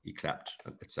 ego, eclept,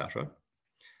 etc.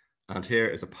 And here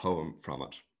is a poem from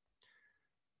it.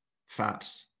 Fat,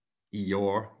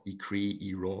 eor, ecree,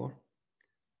 eror,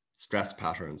 stress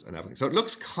patterns and everything. So it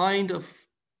looks kind of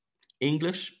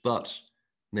English, but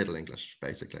Middle English,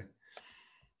 basically.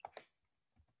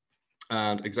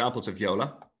 And examples of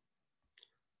Yola.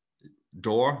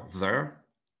 Door, there,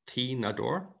 tea,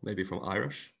 nador, maybe from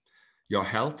Irish. Your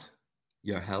health,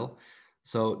 your hell.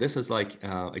 So this is like,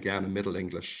 again, a Middle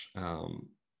English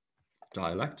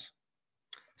dialect.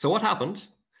 So what happened?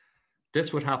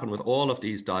 This would happen with all of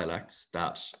these dialects,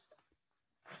 that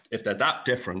if they're that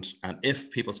different and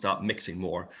if people start mixing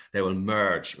more, they will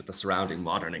merge with the surrounding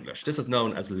modern English. This is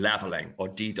known as leveling or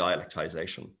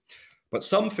de-dialectization. But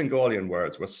some Fingalian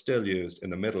words were still used in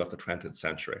the middle of the 20th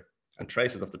century and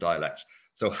traces of the dialect.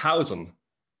 So hausen,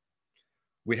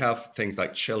 we have things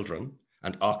like children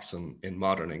and oxen in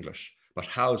modern English, but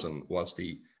hausen was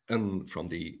the n from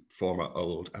the former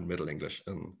Old and Middle English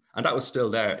n. And that was still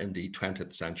there in the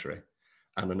 20th century.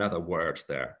 And another word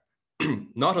there.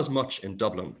 Not as much in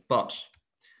Dublin, but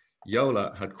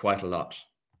Yola had quite a lot.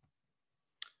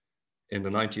 In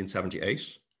the 1978,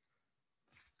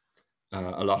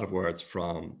 a lot of words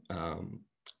from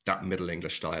that Middle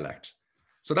English dialect.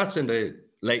 So that's in the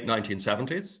late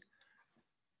 1970s.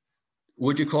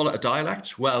 Would you call it a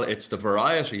dialect? Well, it's the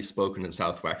variety spoken in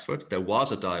South Wexford. There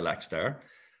was a dialect there.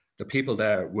 The people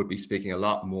there would be speaking a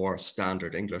lot more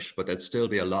standard English, but there'd still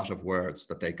be a lot of words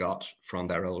that they got from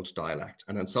their old dialect.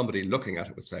 And then somebody looking at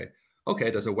it would say, okay,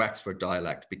 there's a Wexford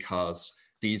dialect because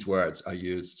these words are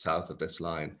used south of this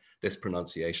line. This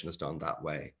pronunciation is done that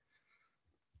way.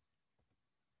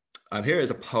 And here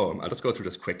is a poem. I'll just go through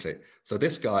this quickly. So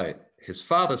this guy, his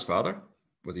father's father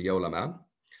was a Yola man.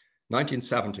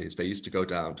 1970s, they used to go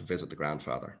down to visit the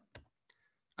grandfather.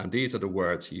 And these are the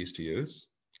words he used to use.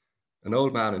 An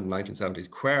old man in the 1970s,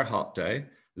 quare hot day,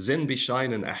 zin be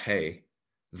shining a hay,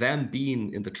 them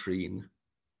bean in the treen.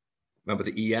 Remember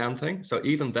the en thing? So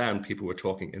even then, people were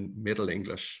talking in Middle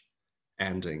English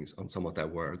endings on some of their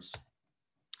words.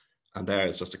 And there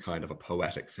is just a kind of a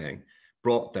poetic thing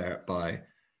brought there by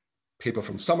people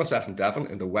from Somerset and Devon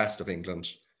in the west of England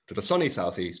to the sunny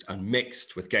southeast and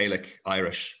mixed with Gaelic,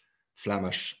 Irish,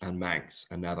 Flemish, and Manx,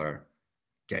 another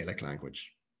Gaelic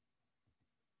language.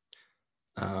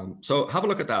 So have a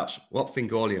look at that. What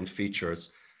Fingalian features?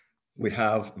 We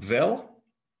have vil,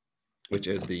 which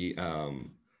is the,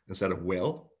 instead of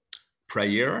will,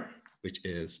 prayer, which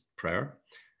is prayer,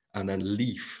 and then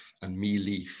leaf and me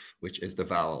leaf, which is the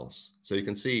vowels. So you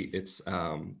can see it's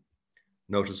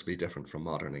noticeably different from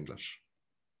modern English.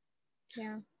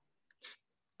 Yeah.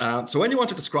 So when you want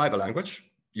to describe a language,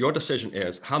 your decision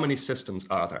is how many systems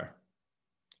are there?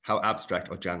 How abstract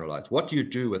or generalized? What do you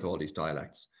do with all these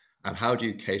dialects? And how do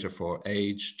you cater for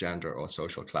age, gender, or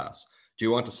social class? Do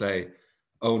you want to say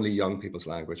only young people's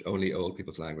language, only old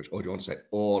people's language, or do you want to say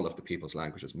all of the people's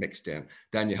languages mixed in?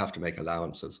 Then you have to make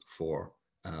allowances for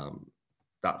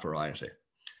that variety.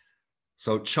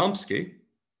 So Chomsky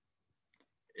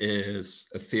is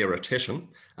a theoretician,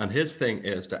 and his thing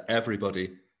is that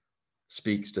everybody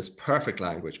speaks this perfect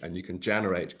language and you can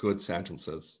generate good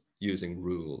sentences using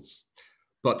rules.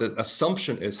 But the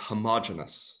assumption is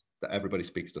homogeneous, that everybody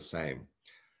speaks the same.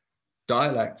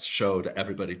 Dialects show that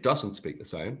everybody doesn't speak the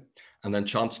same. And then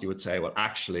Chomsky would say, well,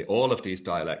 actually, all of these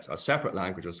dialects are separate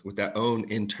languages with their own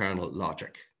internal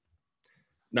logic.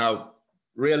 Now,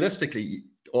 realistically,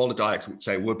 all the dialects would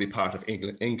say would be part of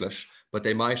English, but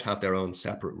they might have their own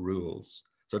separate rules.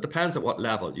 So it depends at what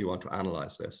level you want to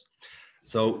analyze this.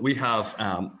 So we have,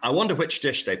 I wonder which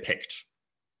dish they picked.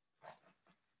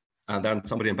 And then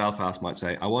somebody in Belfast might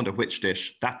say, I wonder which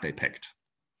dish that they picked.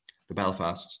 The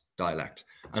Belfast dialect.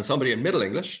 And somebody in Middle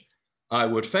English, I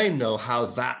would fain know how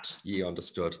that ye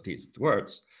understood these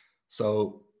words.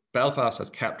 So Belfast has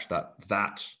kept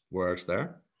that word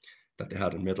there that they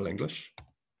had in Middle English.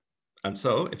 And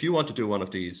so if you want to do one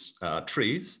of these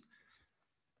trees,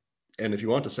 and if you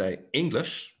want to say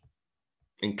English,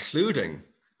 including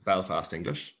Belfast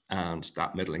English and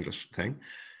that Middle English thing,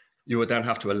 you would then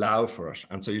have to allow for it.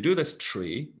 And so you do this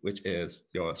tree, which is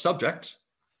your subject,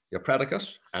 your predicate,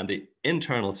 and the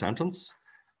internal sentence.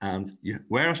 And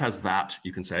where it has that,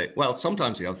 you can say, well,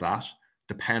 sometimes you have that,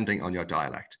 depending on your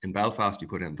dialect. In Belfast, you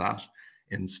put in that.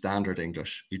 In standard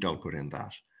English, you don't put in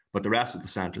that. But the rest of the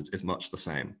sentence is much the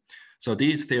same. So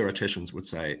these theoreticians would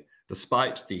say,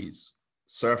 despite these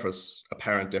surface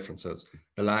apparent differences,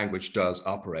 the language does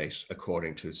operate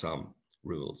according to some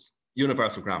rules.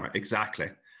 Universal grammar, exactly.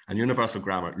 And universal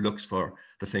grammar looks for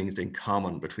the things in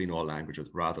common between all languages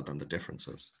rather than the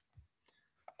differences.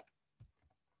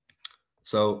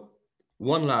 So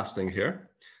one last thing here,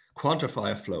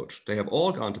 quantify a float. They have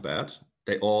all gone to bed.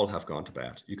 They all have gone to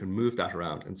bed. You can move that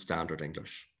around in standard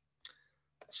English.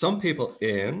 Some people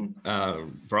in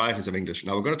varieties of English,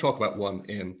 now we're going to talk about one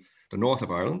in the north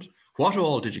of Ireland. What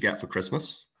all did you get for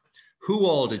Christmas? Who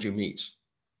all did you meet?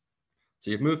 So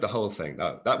you've moved the whole thing.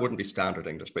 Now, that wouldn't be standard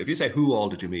English, but if you say who all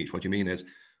did you meet, what you mean is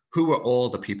who were all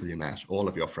the people you met, all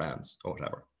of your friends or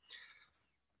whatever.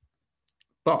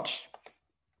 But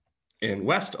in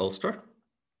West Ulster,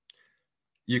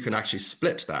 you can actually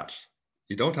split that.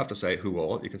 You don't have to say who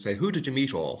all, you can say who did you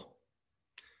meet all?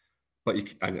 But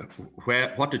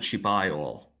what did she buy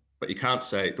all? But you can't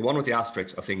say, the one with the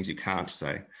asterisks are things you can't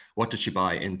say. What did she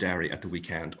buy in Derry at the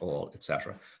weekend all,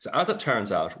 etc. So as it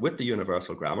turns out, with the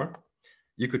universal grammar,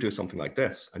 you could do something like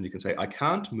this. And you can say, I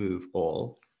can't move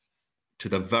all to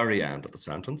the very end of the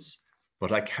sentence,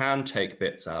 but I can take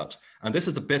bits out. And this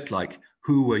is a bit like,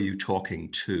 who were you talking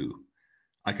to?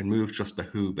 I can move just the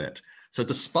who bit. So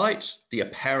despite the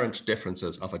apparent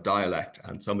differences of a dialect,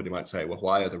 and somebody might say, well,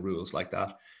 why are the rules like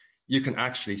that? You can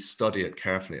actually study it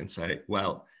carefully and say,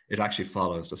 well, it actually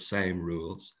follows the same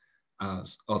rules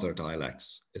as other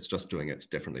dialects. It's just doing it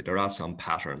differently. There are some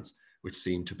patterns which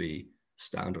seem to be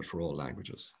standard for all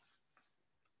languages.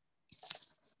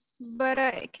 But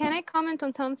can I comment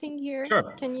on something here?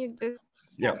 Sure. Can you?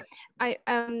 Yeah. I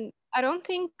don't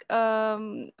think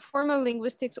formal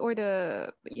linguistics or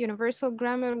the universal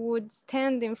grammar would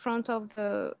stand in front of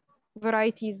the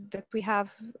varieties that we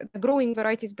have, the growing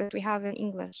varieties that we have in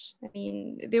English. I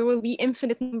mean, there will be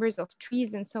infinite numbers of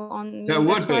trees and so on. There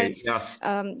would be, yes.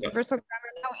 Universal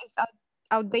grammar now is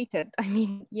outdated. I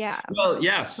mean, yeah. Well,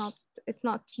 yes. It's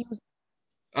not used.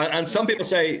 And some people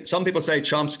say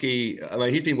Chomsky, I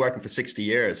mean, he's been working for 60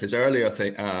 years. His earlier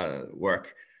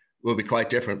work will be quite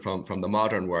different from the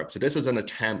modern work. So this is an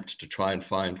attempt to try and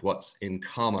find what's in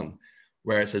common,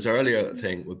 whereas his earlier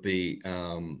thing would be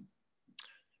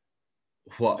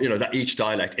that each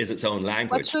dialect is its own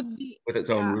language. What should be with its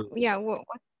own rules. Yeah.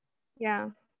 Yeah.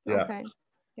 Okay.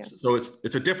 Yes. So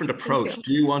it's a different approach.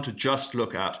 Do you want to just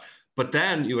look at? But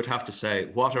then you would have to say,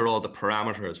 what are all the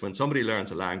parameters? When somebody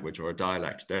learns a language or a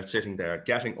dialect, they're sitting there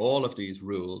getting all of these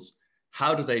rules.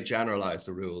 How do they generalize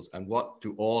the rules? And what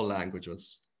do all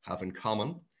languages have in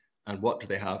common? And what do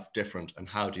they have different? And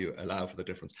how do you allow for the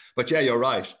difference? But yeah, you're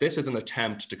right. This is an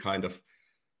attempt to kind of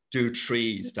do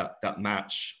trees that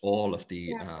match all of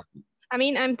the... I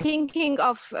mean, I'm thinking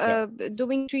of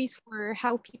doing trees for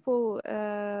how people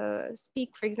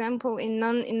speak. For example, in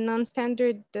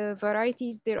non-standard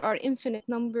varieties, there are infinite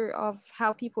number of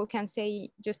how people can say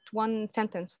just one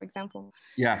sentence, for example.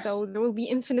 Yes. So there will be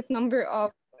infinite number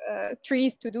of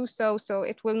trees to do so. So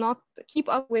it will not keep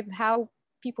up with how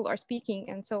people are speaking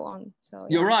and so on. So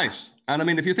You're right. And I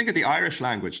mean, if you think of the Irish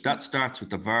language, that starts with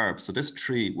the verb. So this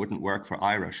tree wouldn't work for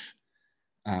Irish.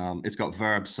 It's got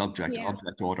verb, subject,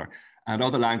 object order. And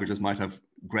other languages might have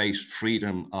great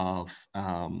freedom of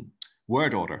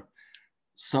word order.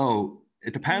 So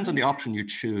it depends on the option you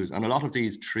choose. And a lot of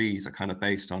these trees are kind of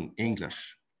based on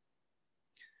English.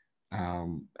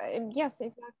 Yes,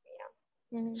 exactly.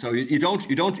 Yeah. Mm-hmm. So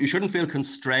you shouldn't feel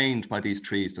constrained by these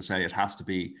trees to say it has to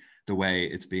be the way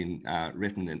it's been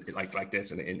written in like this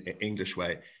in an English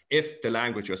way. If the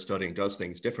language you're studying does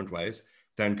things different ways,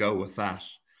 then go with that.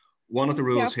 One of the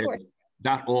rules here,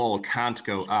 that all can't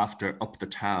go after up the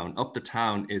town. Up the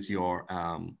town is your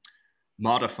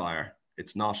modifier.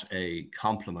 It's not a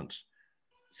complement.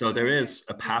 So there is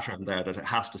a pattern there that it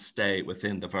has to stay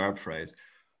within the verb phrase.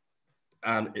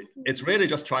 And it's really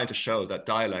just trying to show that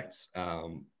dialects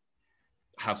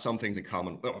have some things in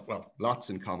common, well,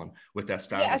 lots in common with their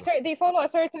standard. Yeah, they follow a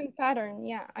certain pattern.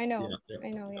 Yeah, I know. Yeah. I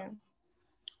know, yeah.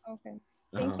 Okay,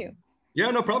 thank you.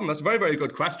 Yeah, no problem. That's a very, very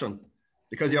good question,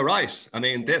 because you're right. I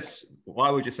mean, why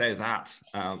would you say that?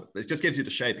 It just gives you the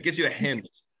shape. It gives you a hint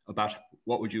about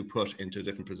what would you put into a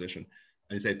different position.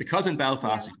 And you say, because in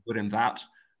Belfast, you put in that,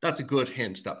 that's a good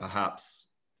hint that perhaps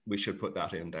we should put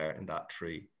that in there, in that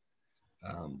tree.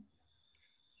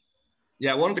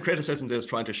 Yeah, one of the criticisms is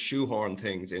trying to shoehorn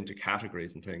things into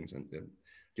categories and things. And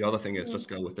the other thing is just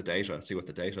go with the data, see what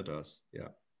the data does. Yeah.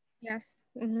 Yes.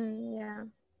 Yeah.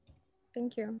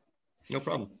 Thank you. No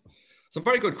problem. Some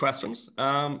very good questions.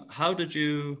 How did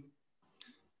you,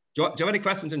 do you have any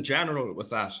questions in general with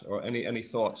that, or any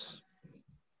thoughts?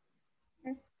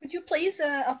 Could you please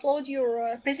upload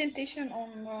your presentation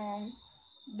on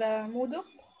the Moodle?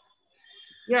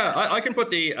 Yeah, I can put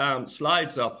the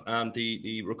slides up, and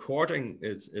the recording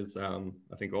is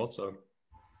I think also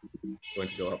going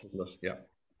to go up, isn't it?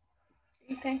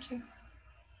 Yeah. Thank you.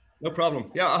 No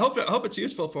problem. Yeah, I hope it's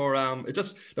useful for it.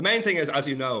 Just the main thing is, as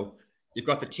you know, you've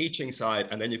got the teaching side,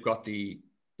 and then you've got the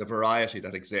variety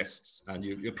that exists, and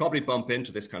you'll probably bump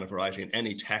into this kind of variety in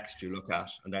any text you look at,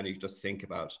 and then you just think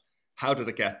about, how did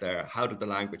it get there? How did the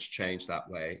language change that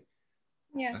way?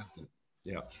 Yes.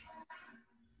 Yeah.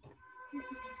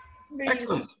 Very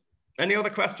Excellent. useful. Any other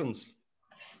questions?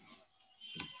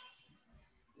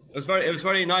 It was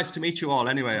very nice to meet you all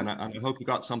anyway, and I hope you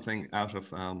got something out of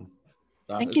that.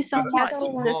 Thank you so much.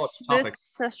 This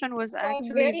session was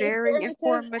actually very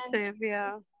informative.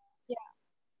 Yeah.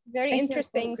 Very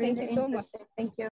interesting. Thank you so much. Thank you.